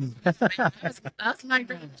good one? That's my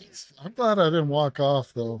great. I'm glad I didn't walk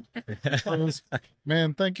off though.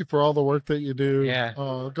 Man, thank you for all the work that you do. Yeah.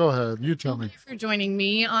 Go ahead. You tell me. Thank you for joining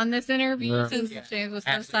me on this interview Yeah. since James was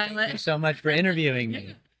so Thank you silent. so much for interviewing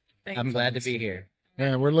me. Thank I'm you. glad to be here.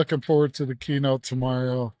 Man, we're looking forward to the keynote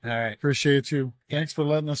tomorrow. All right. Appreciate you. Thanks for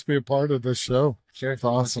letting us be a part of this show. Sure. It's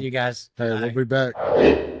awesome. See you guys. Hey, Bye. we'll be back.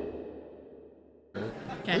 Okay.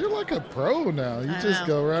 You're like a pro now. You I just know.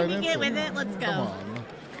 go right Can we into get with it? Let's Come go. on.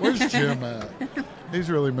 Where's Jim at? He's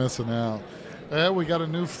really missing out. We got a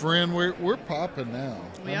new friend. We're popping now.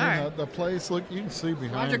 We are. The place, look, you can see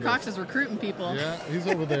behind Roger us. Cox is recruiting people. Yeah, he's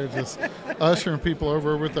over there just ushering people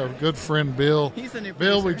over with our good friend Bill. He's the new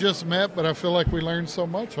Bill, we producer. just met, but I feel like we learned so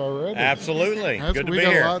much already. Absolutely. Good to we be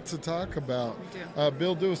got here. a lot to talk about. We do.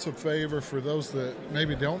 Bill, do us a favor for those that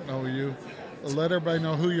maybe don't know you. Let everybody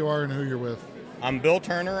know who you are and who you're with. I'm Bill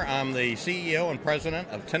Turner. I'm the CEO and president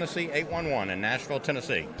of Tennessee 811 in Nashville,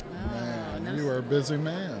 Tennessee. Man, no. you are a busy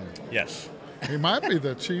man. Yes. He might be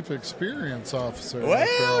the chief experience officer. after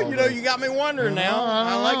Well, all you know, this. you got me wondering No, now. I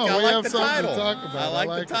don't like know. We have the something to title. talk about. I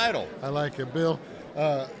like it. the title. I like it, Bill.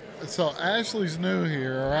 So Ashley's new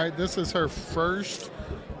here, all right? This is her first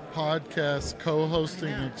podcast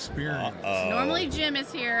co-hosting experience. Normally Jim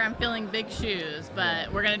is here. I'm filling big shoes,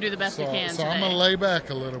 but we're gonna do the best we can So today. I'm going to lay back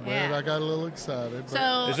a little bit. Yeah. I got a little excited.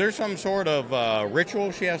 But So Is there some sort of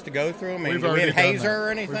ritual she has to go through? I mean, We've do we already haze done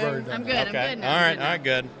her or that. We've anything? already done I'm that. good. Okay. I'm good now. All I'm right. good All now. right.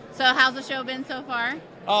 Good. So how's the show been so far?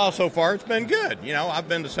 So far, it's been good. You know, I've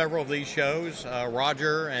been to several of these shows.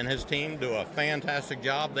 Roger and his team do a fantastic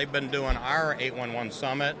job. They've been doing our 811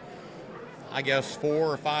 Summit, I guess,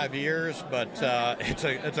 4 or 5 years, but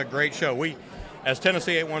it's a great show. We, as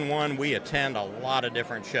Tennessee 811, we attend a lot of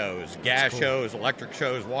different shows, gas shows, electric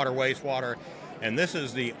shows, water, wastewater, and this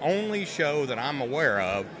is the only show that I'm aware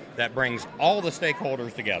of that brings all the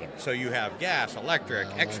stakeholders together. So you have gas, electric,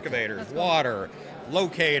 excavators, water,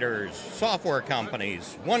 locators, software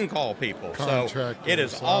companies, one-call people. So Contractors, it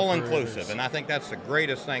is all operators. inclusive, and I think that's the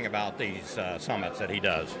greatest thing about these summits that he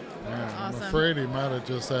does. Man, I'm Awesome. afraid he might have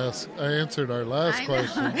just answered our last I know.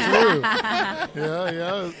 question, too.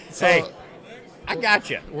 Yeah. So, Hey, I got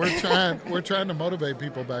you. We're trying to motivate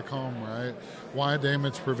people back home, right? Why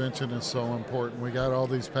damage prevention is so important. We got all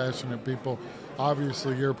these passionate people.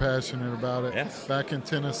 Obviously, you're passionate about it. Yes. Back in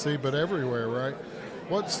Tennessee, but everywhere, right?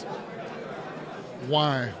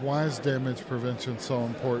 Why is damage prevention so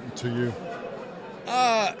important to you?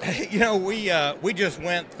 You know, we just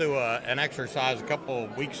went through an exercise a couple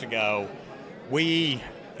of weeks ago.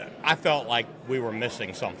 I felt like we were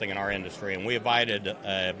missing something in our industry, and we invited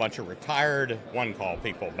a bunch of retired one-call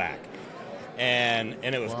people back, and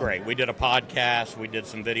it was great. We did a podcast, we did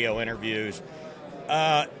some video interviews.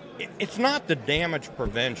 It's not the damage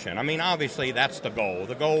prevention. I mean, obviously that's the goal.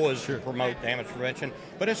 The goal is to promote damage prevention,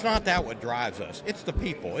 but it's not that what drives us. It's the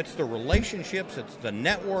people. It's the relationships. It's the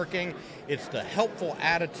networking. It's the helpful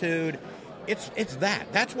attitude. It's that.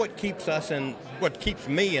 That's what keeps us in. What keeps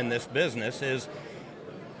me in this business is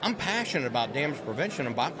I'm passionate about damage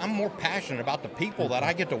prevention, but I'm more passionate about the people that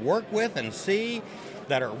I get to work with and see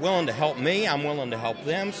that are willing to help me. I'm willing to help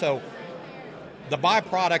them. So the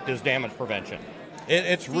byproduct is damage prevention.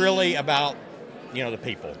 It's really about, the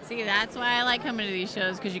people. See, that's why I like coming to these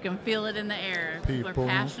shows, because you can feel it in the air. People are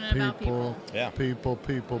passionate about people. Yeah. People.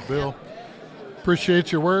 Bill,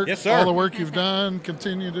 appreciate your work. Yes, sir. All the work you've done,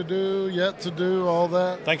 continue to do, yet to do, all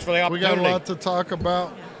that. Thanks for the We opportunity. got a lot to talk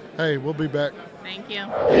about. Hey, we'll be back. Thank you.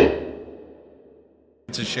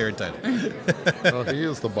 It's a shared title. Oh, he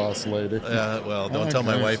is the boss lady. Well, don't Oh, tell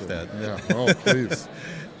my gosh. wife that. Yeah. Oh, please.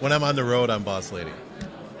 When I'm on the road, I'm boss lady.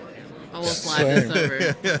 I'll slide this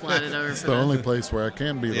over. Slide it over It's for the this. only place where I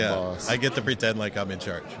can be the Yeah, boss. I get to pretend like I'm in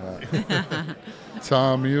charge.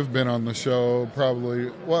 Tom, you've been on the show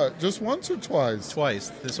probably, just once or twice? Twice.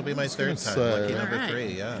 This will be my third gonna time. say. Lucky number All right. 3.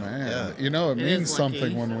 Yeah. Man, Yeah. it It means is lucky.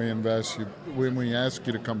 something when we ask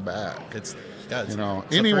you to come back. It's the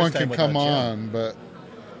Anyone first can time come without on, but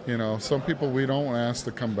some people we don't ask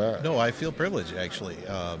to come back. No, I feel privileged actually.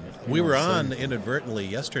 We were on inadvertently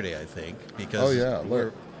yesterday, I think, because Oh, yeah, we're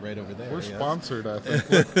look. right over there. We're yeah. sponsored, I think.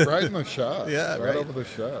 Look, right in the shot. Yeah, right right. over the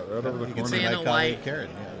shot, right over the You can corner. see Vanna my colleague White. Karen.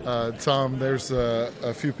 Yeah. Tom, there's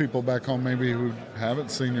a few people back home maybe who haven't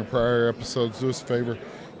seen your prior episodes. Do us a favor,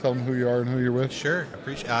 tell them who you are and who you're with. Sure,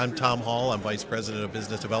 appreciate. I'm Tom Hall. I'm Vice President of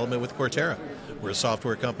Business Development with Cortera. We're a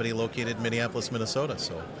software company located in Minneapolis, Minnesota.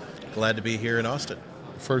 So glad to be here in Austin.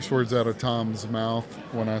 First words out of Tom's mouth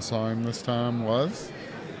when I saw him this time was,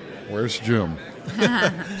 "Where's Jim?"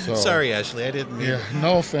 So, Sorry, Ashley, I didn't mean. Yeah,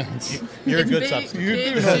 no offense. You're a It's good big- substitute. You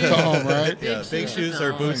big do know shoes. Tom, right? Yeah, big shoes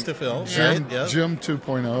are boots to fill. Jim, Right? Yep. Jim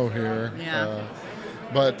 2.0 here. Yeah.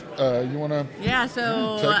 But you want to? Yeah,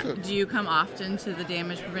 so Take it. do you come often to the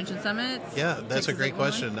Damage Prevention Summits? Yeah, that's a Texas great Lake One?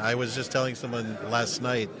 question. I was just telling someone last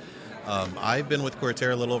night. I've been with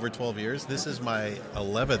Cortera a little over 12 years. This is my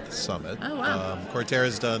 11th summit. Oh, wow.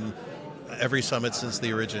 Cortera's done every summit since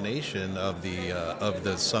the origination of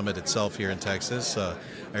the summit itself here in Texas. I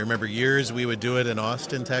remember years we would do it in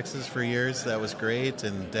Austin, Texas for years. That was great,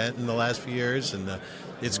 and Denton the last few years. And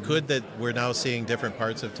it's good that we're now seeing different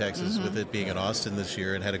parts of Texas with it being in Austin this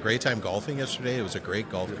year. And had a great time golfing yesterday. It was a great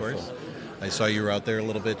golf course. I saw you were out there a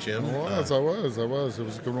little bit, Jim. I was. It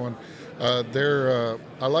was a good one.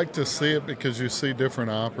 I like to see it because you see different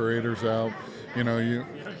operators out. You know,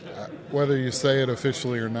 whether you say it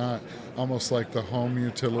officially or not, almost like the home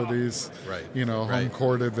utilities. Right. You know, home Right.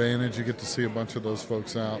 court advantage. You get to see a bunch of those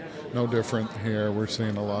folks out. No different here. We're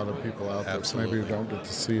seeing a lot of people out that Absolutely. maybe don't get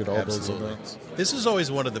to see at all Absolutely. those events. This is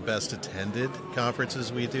always one of the best attended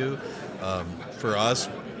conferences we do. For us,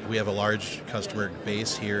 we have a large customer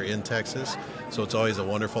base here in Texas, so it's always a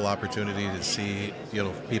wonderful opportunity to see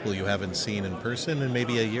people you haven't seen in person in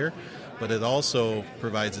maybe a year. But it also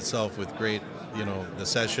provides itself with great, the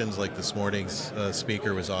sessions like this morning's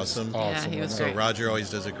speaker was awesome. Yeah, he was So great. Roger always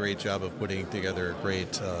does a great job of putting together a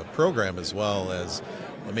great program, as well as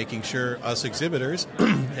making sure us exhibitors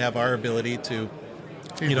have our ability to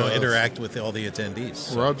He does. interact with all the attendees.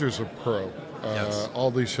 So, Roger's a pro. Yes.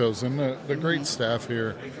 All these shows and the great staff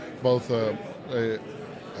here, both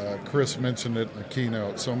Chris mentioned it in the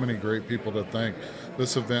keynote. So many great people to thank.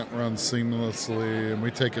 This event runs seamlessly, and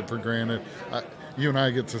we take it for granted. You and I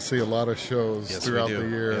get to see a lot of shows Yes, throughout we do. the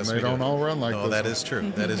year, Yes, and we they don't do. all run like No, this. that one. is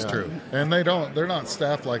true. That is true. And they're not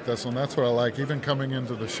staffed like this one. That's what I like. Even coming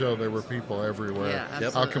into the show, there were people everywhere. Yeah,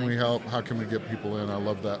 Yep. How can absolutely. we help? How can we get people in? I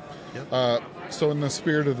love that. Yep. So in the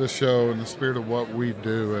spirit of the show, in the spirit of what we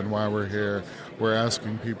do and why we're here, we're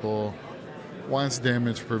asking people, why is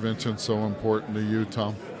damage prevention so important to you,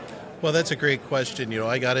 Tom? Well, that's a great question.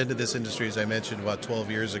 I got into this industry, as I mentioned, about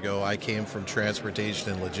 12 years ago. I came from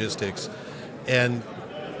transportation and logistics. And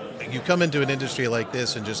you come into an industry like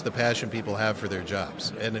this and just the passion people have for their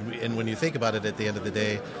jobs. And when you think about it at the end of the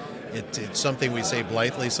day, it's something we say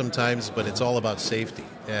blithely sometimes, but it's all about safety.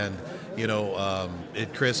 And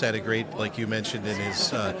Chris had a great, like you mentioned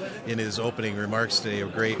in his opening remarks today, a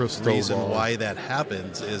great Crystal reason ball. why that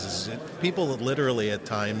happens is people literally at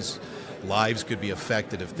times lives could be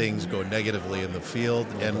affected if things go negatively in the field,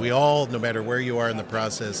 and we all, no matter where you are in the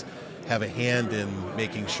process, have a hand in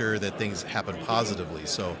making sure that things happen positively.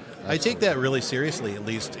 So I take that really seriously, at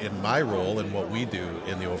least in my role and what we do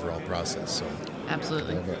in the overall process. So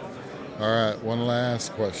Absolutely. Love it. All right, one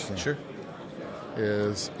last question. sure.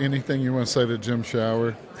 Is anything you want to say to Jim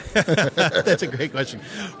Shower? That's a great question.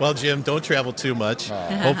 Well, Jim, don't travel too much.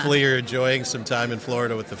 Hopefully you're enjoying some time in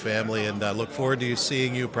Florida with the family, and look forward to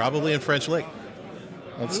seeing you probably in French Lick.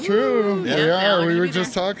 That's true. Yeah. We Yeah, are. we're We gonna were be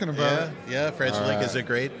just there. talking about it. Yeah, French All Lick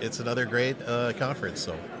right. it's another great conference.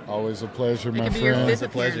 So Always a pleasure, It my could be your friend. fifth a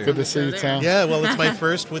pleasure. appearance Good on to the see show you, there. Tom. yeah, well, it's my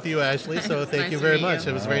first with you, Ashley. So thank Nice you to very meet much.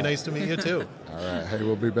 you. It was very nice to meet you too. All right. Hey,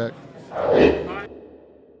 we'll be back.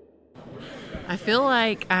 I feel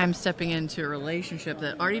like I'm stepping into a relationship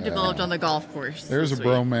that already developed on the golf course. There's a this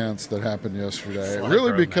week. bromance that happened yesterday. Slight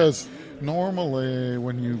Really, bromance. because normally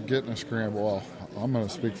when you get in a scramble, well, I'm going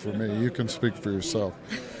to speak for me. You can speak for yourself.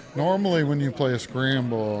 Normally, when you play a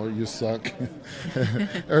scramble, you suck,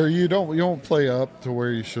 or you don't play up to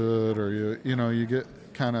where you should, or you get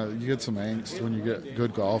some angst when you get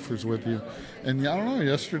good golfers with you. And I don't know.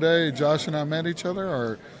 Yesterday, Josh and I met each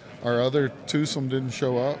other. Our other twosome didn't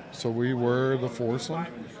show up, so we were the foursome.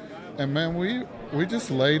 And man, we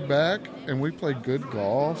just laid back and we played good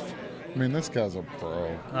golf. I mean, this guy's a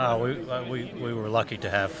pro. We were lucky to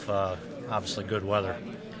have obviously good weather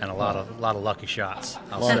and a lot of lucky shots.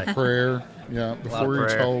 A I'll lot say. of prayer. Yeah, before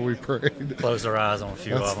each prayer. hole we prayed. Closed our eyes on a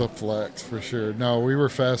few That's of the them. flex for sure. No, we were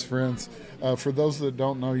fast friends. For those that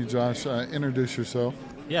don't know you, Josh, introduce yourself.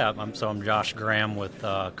 Yeah, I'm Josh Graham with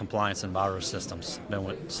Compliance and Enviro Systems. Been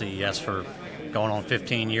with CES for going on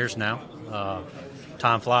 15 years now.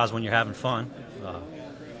 Time flies when you're having fun.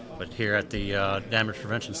 But here at the Damage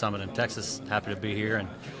Prevention Summit in Texas, happy to be here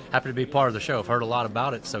happy to be part of the show. I've heard a lot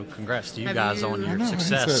about it, so congrats to you guys on I your know, he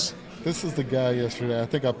success. said, this is the guy yesterday. I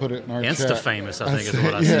think I put it in our chat. Insta-famous, I think is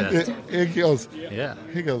what I said.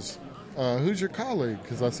 He goes, who's your colleague?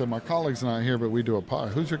 Because I said, my colleague's not here, but we do a pod.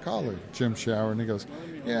 Who's your colleague? Jim Shower. And he goes,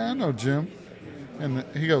 yeah, I know Jim. And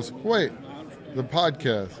he goes, wait, the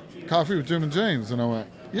podcast, Coffee with Jim and James. And I went,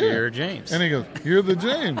 yeah. You're James. And he goes, you're the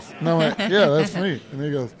James. And I went, yeah, that's me. And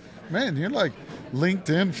he goes, man, you're like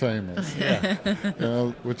LinkedIn famous.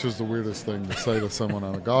 Yeah. Which is the weirdest thing to say to someone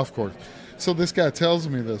on a golf course. So this guy tells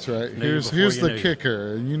me this, right? Knew Here's you the knew.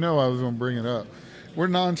 kicker. And you know I was going to bring it up. We're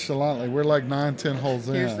nonchalantly, we're like 9-10 holes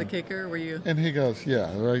in. Here's the kicker. Were you? And he goes,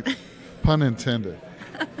 yeah, right? Pun intended.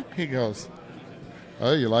 He goes,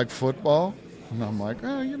 oh, you like football? And I'm like,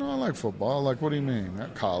 oh, I like football. Like, what do you mean?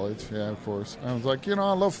 At college. Yeah, of course. I was like,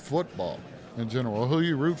 I love football in general. Who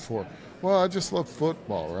you root for? Well, I just love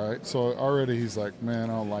football, right? So already he's like, man,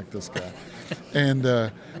 I don't like this guy. And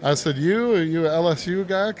I said, are you an LSU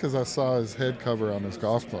guy? Because I saw his head cover on his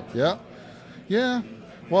golf club. Yeah. Yeah.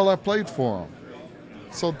 Well, I played for him.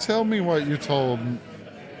 So tell me what you told.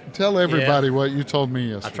 Tell everybody what you told me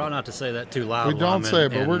yesterday. I try not to say that too loud. We when don't I'm say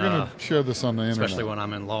in, it, but we're going to share this on the internet. especially when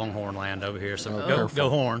I'm in Longhorn land over here. So careful. go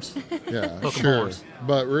Horns. Yeah, Hook 'em sure. horns.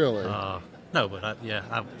 But really. No, but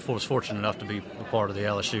I was fortunate enough to be a part of the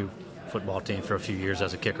LSU football team for a few years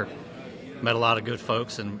as a kicker. Met a lot of good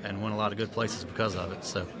folks and went a lot of good places because of it.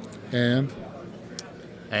 So. And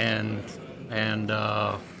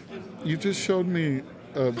you just showed me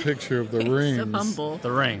a picture of the rings. So humble.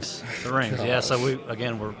 The rings. Yeah, so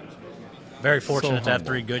we're very fortunate to have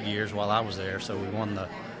 3 good years while I was there. So we won the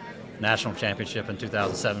national championship in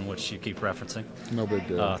 2007, which you keep referencing. No big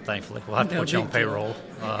deal. Thankfully. We'll have to put you on payroll.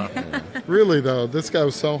 Really, though, this guy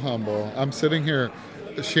was so humble. I'm sitting here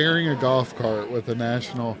sharing a golf cart with a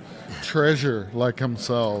national treasure like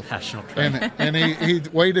himself. National treasure. And he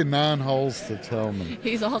waited 9 holes to tell me.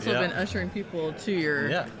 He's also been ushering people to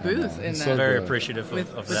your booth in So that. Very good. appreciative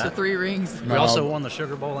with of the that. 3 rings. We also won the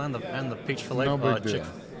Sugar Bowl and the Peach Filet No big deal.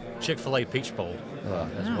 Chick-fil-A Peach Bowl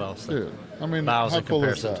as well. So Dude, I mean, bows how in cool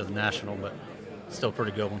is comparison that? to the national, but still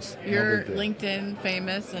pretty good ones. You're big deal. LinkedIn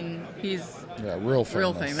famous, and he's Yeah, real famous.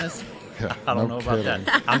 real famous. Yeah, I don't no know about kidding.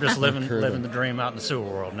 that. I'm just living kidding. the dream out in the sewer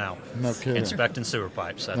world now. No kidding. Inspecting sewer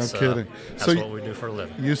pipes. That's, No kidding. That's So what we do for a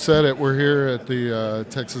living. You said it. We're here at the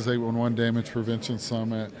Texas 811 Damage Prevention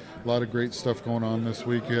Summit. A lot of great stuff going on this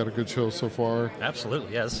week. You had a good show so far.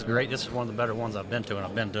 Absolutely. Yeah, this is great. This is one of the better ones I've been to, and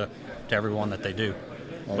I've been to every one that they do,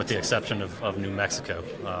 with the exception of New Mexico.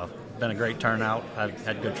 Been a great turnout. I've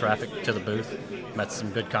had good traffic to the booth. Met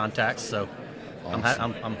some good contacts. So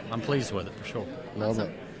I'm pleased with it for sure. Love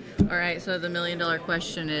it. All right, so the $1 million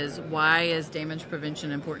question is, why is damage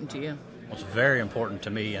prevention important to you? Well, it's very important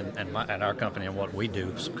to me and our company and what we do,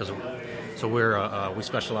 because we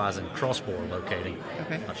specialize in cross-bore locating.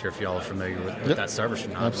 Okay. Not sure if y'all are familiar with that service or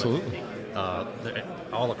not. Absolutely. But,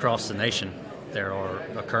 all across the nation, there are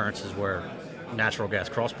occurrences where natural gas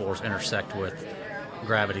cross-bores intersect with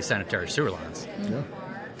gravity sanitary sewer lines. Yeah.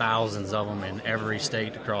 Thousands of them in every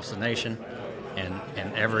state across the nation, and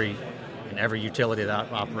every utility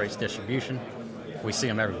that operates distribution. We see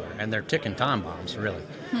them everywhere, and they're ticking time bombs, really.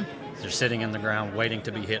 They're sitting in the ground waiting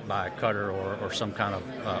to be hit by a cutter or some kind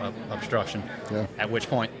of obstruction, at which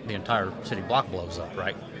point the entire city block blows up,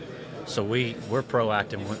 right? So we're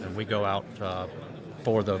proactive, and we go out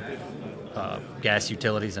for the gas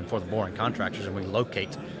utilities and for the boring contractors, and we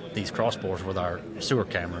locate these crossbores with our sewer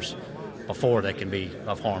cameras before they can be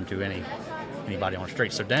of harm to anybody on the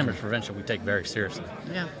street. So damage prevention we take very seriously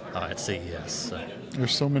at CES. So.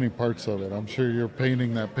 There's so many parts of it. I'm sure you're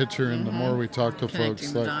painting that picture, and the more we talk to Connecting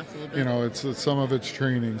folks, the like, dots a little bit. it's some of it's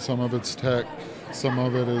training, some of it's tech, some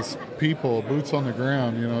of it is people, boots on the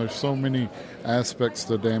ground. There's so many aspects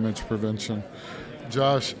to damage prevention.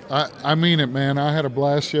 Josh, I mean it, man. I had a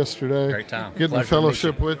blast yesterday. Great time. Getting Pleasure a to meet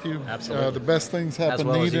fellowship you. with you. Absolutely. The best things happen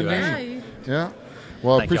well knee as to you, knee. actually. Yeah.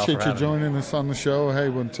 Well, I Thank y'all for appreciate you having me. joining us on the show. Hey,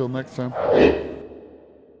 until next time.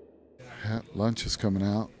 Lunch is coming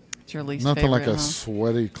out. It's your least Nothing favorite, like a huh?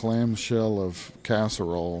 sweaty clamshell of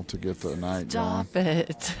casserole to get the night going. Stop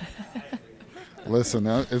it. Listen,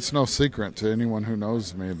 it's no secret to anyone who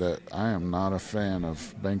knows me that I am not a fan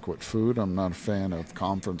of banquet food. I'm not a fan of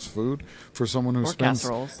conference food. For someone who Or spends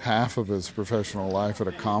casseroles. half of his professional life at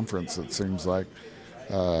a conference, it seems like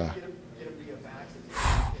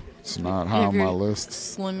it's not high on You my have your list.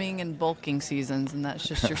 Slimming and bulking seasons, and that's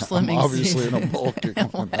just your I'm slimming obviously season. in a bulking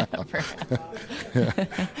one now.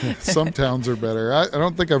 Some towns are better. I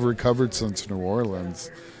don't think I've recovered since New Orleans.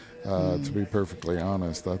 To be perfectly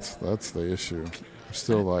honest, that's the issue. I'm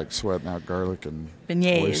still like sweating out garlic and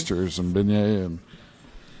Beignets. oysters and beignet and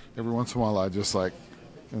every once in a while I just like,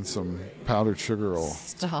 and some powdered sugar roll.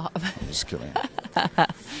 Stop. I'm just kidding.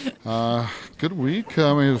 Good week.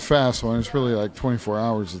 I mean, it's a fast one. It's really like 24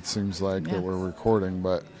 hours, it seems like, that we're recording.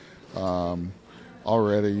 But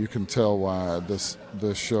already you can tell why this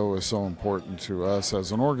show is so important to us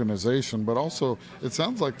as an organization. But also, it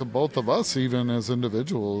sounds like the both of us, even as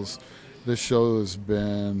individuals, this show has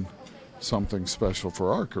been something special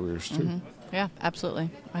for our careers, too. Mm-hmm. Yeah, absolutely.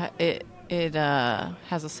 It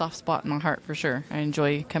has a soft spot in my heart for sure. I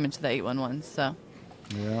enjoy coming to the 811. So.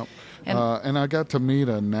 Yeah. And I got to meet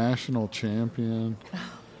a national champion.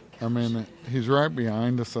 I mean, he's right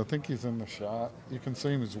behind us. I think he's in the shot. You can see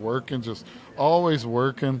him. He's working, just always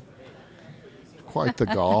working. Quite the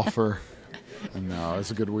golfer. And no,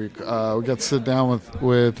 it's a good week. We got to sit down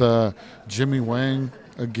with Jimmy Wang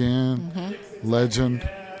again. Mm-hmm. Legend.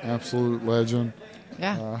 Absolute legend.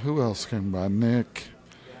 Yeah. Who else came by? Nick.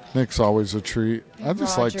 Nick's always a treat. I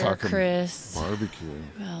just Roger, like talking Chris. barbecue.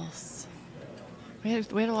 Who else? We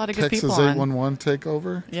had a lot of good Texas people on. 811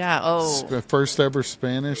 takeover. Yeah. Oh. First ever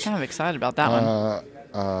Spanish. Kind of excited about that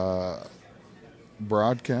one.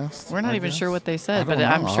 Broadcast. We're not even sure what they said, but know.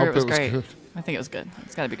 I'm I sure hope it was great. good. I think it was good.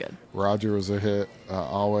 It's got to be good. Roger was a hit.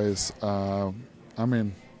 Always. I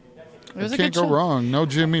mean, It was you a can't good go show. wrong. No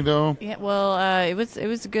Jimmy though. Yeah. Well, it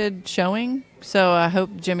was a good showing. So I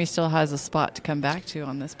hope Jimmy still has a spot to come back to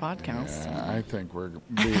on this podcast. Yeah, I think we're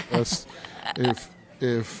us.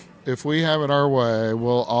 If we have it our way,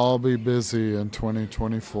 we'll all be busy in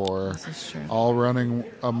 2024. This is true. All running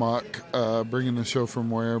amok, bringing the show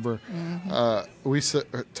from wherever. Mm-hmm. We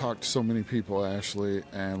talked to so many people, Ashley,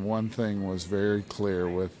 and one thing was very clear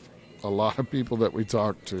with a lot of people that we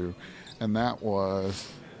talked to, and that was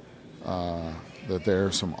that there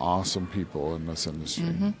are some awesome people in this industry.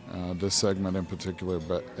 Mm-hmm. This segment in particular,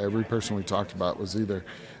 but every person we talked about was either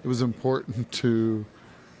it was important to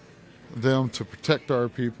them to protect our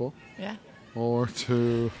people, Yeah. or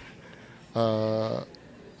to or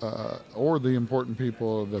the important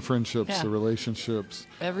people, the friendships, Yeah. the relationships.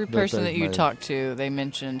 Every person that they've you made. talked to, they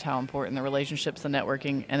mentioned how important the relationships, the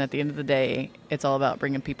networking, and at the end of the day, it's all about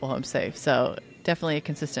bringing people home safe. So definitely a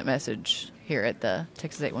consistent message here at the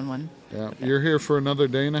Texas 811. Yeah, you're here for another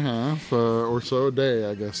day and a half or so, a day,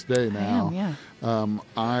 I guess, day now. am, yeah.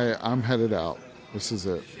 I'm headed out. This is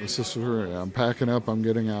it. I'm packing up. I'm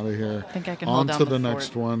getting out of here. I think I can On hold down to the the fort.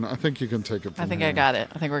 next one. I think you can take it from I think here. I got it.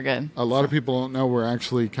 I think we're good. A lot of people don't know we're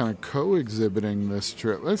actually kind of co-exhibiting this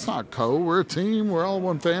trip. It's not we're a team. We're all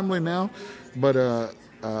one family now. But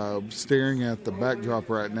staring at the backdrop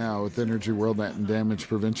right now with Energy World and Damage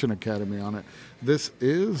Prevention Academy on it, this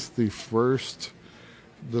is the first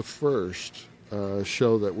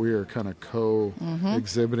show that we are kind of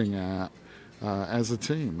co-exhibiting at as a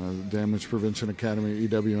team, Damage Prevention Academy,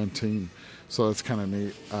 EWN team. So that's kind of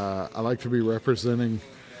neat. I like to be representing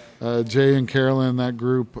Jay and Carolyn in that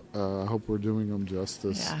group. I hope we're doing them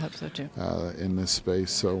justice. Yeah, I hope so too. In this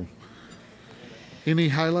space. So, any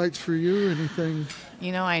highlights for you? Anything?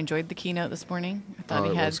 You know, I enjoyed the keynote this morning. I thought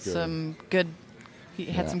it he had was good. some good. He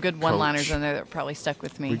had Yeah, some good one-liners Coach. in there that probably stuck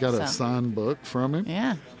with me. We got so. a signed book from him.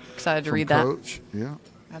 Yeah, excited to from read that. Coach. Yeah,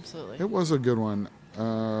 Absolutely. it was a good one.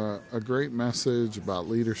 A great message about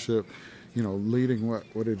leadership. You know, leading.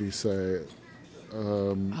 What did he say?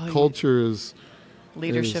 Culture is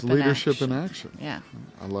Leadership, leadership in in action. action. Yeah.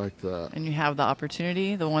 I like that. And you have the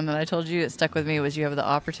opportunity. The one that I told you that stuck with me was you have the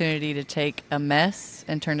opportunity to take a mess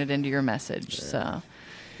and turn it into your message. So,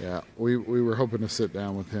 Yeah, we were hoping to sit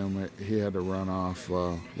down with him. He had to run off.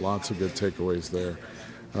 Lots of good takeaways there.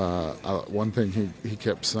 One thing he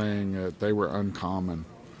kept saying that they were uncommon.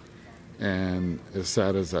 And as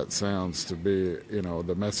sad as that sounds to be, you know,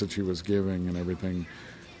 the message he was giving and everything,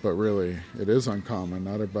 but really it is uncommon.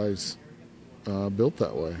 Not everybody's built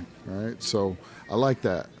that way, right? So I like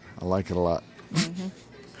that. I like it a lot.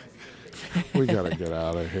 We got to get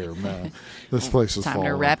out of here, man. This place is Time to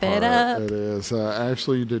falling wrap it apart. up. It is.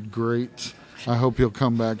 Ashley, you did great. I hope you'll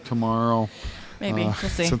come back tomorrow. maybe. We'll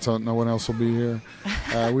see. Since no one else will be here.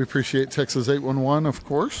 We appreciate Texas 811, of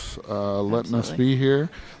course, letting us Absolutely. be here,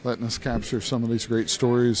 letting us capture some of these great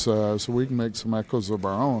stories so we can make some echoes of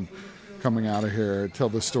our own coming out of here, tell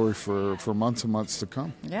this story for months and months to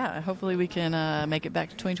come. Yeah, hopefully we can make it back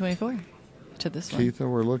to 2024 to this one. Keitha,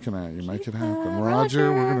 we're looking at you. Make it happen.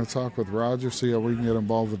 Roger. We're going to talk with Roger, see how we can get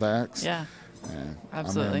involved with ACTS. Yeah, And,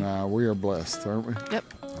 absolutely. I mean, we are blessed, aren't we? Yep.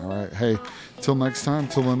 All right. Hey, till next time,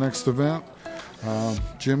 till the next event.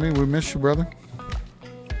 Jimmy, we miss you, brother.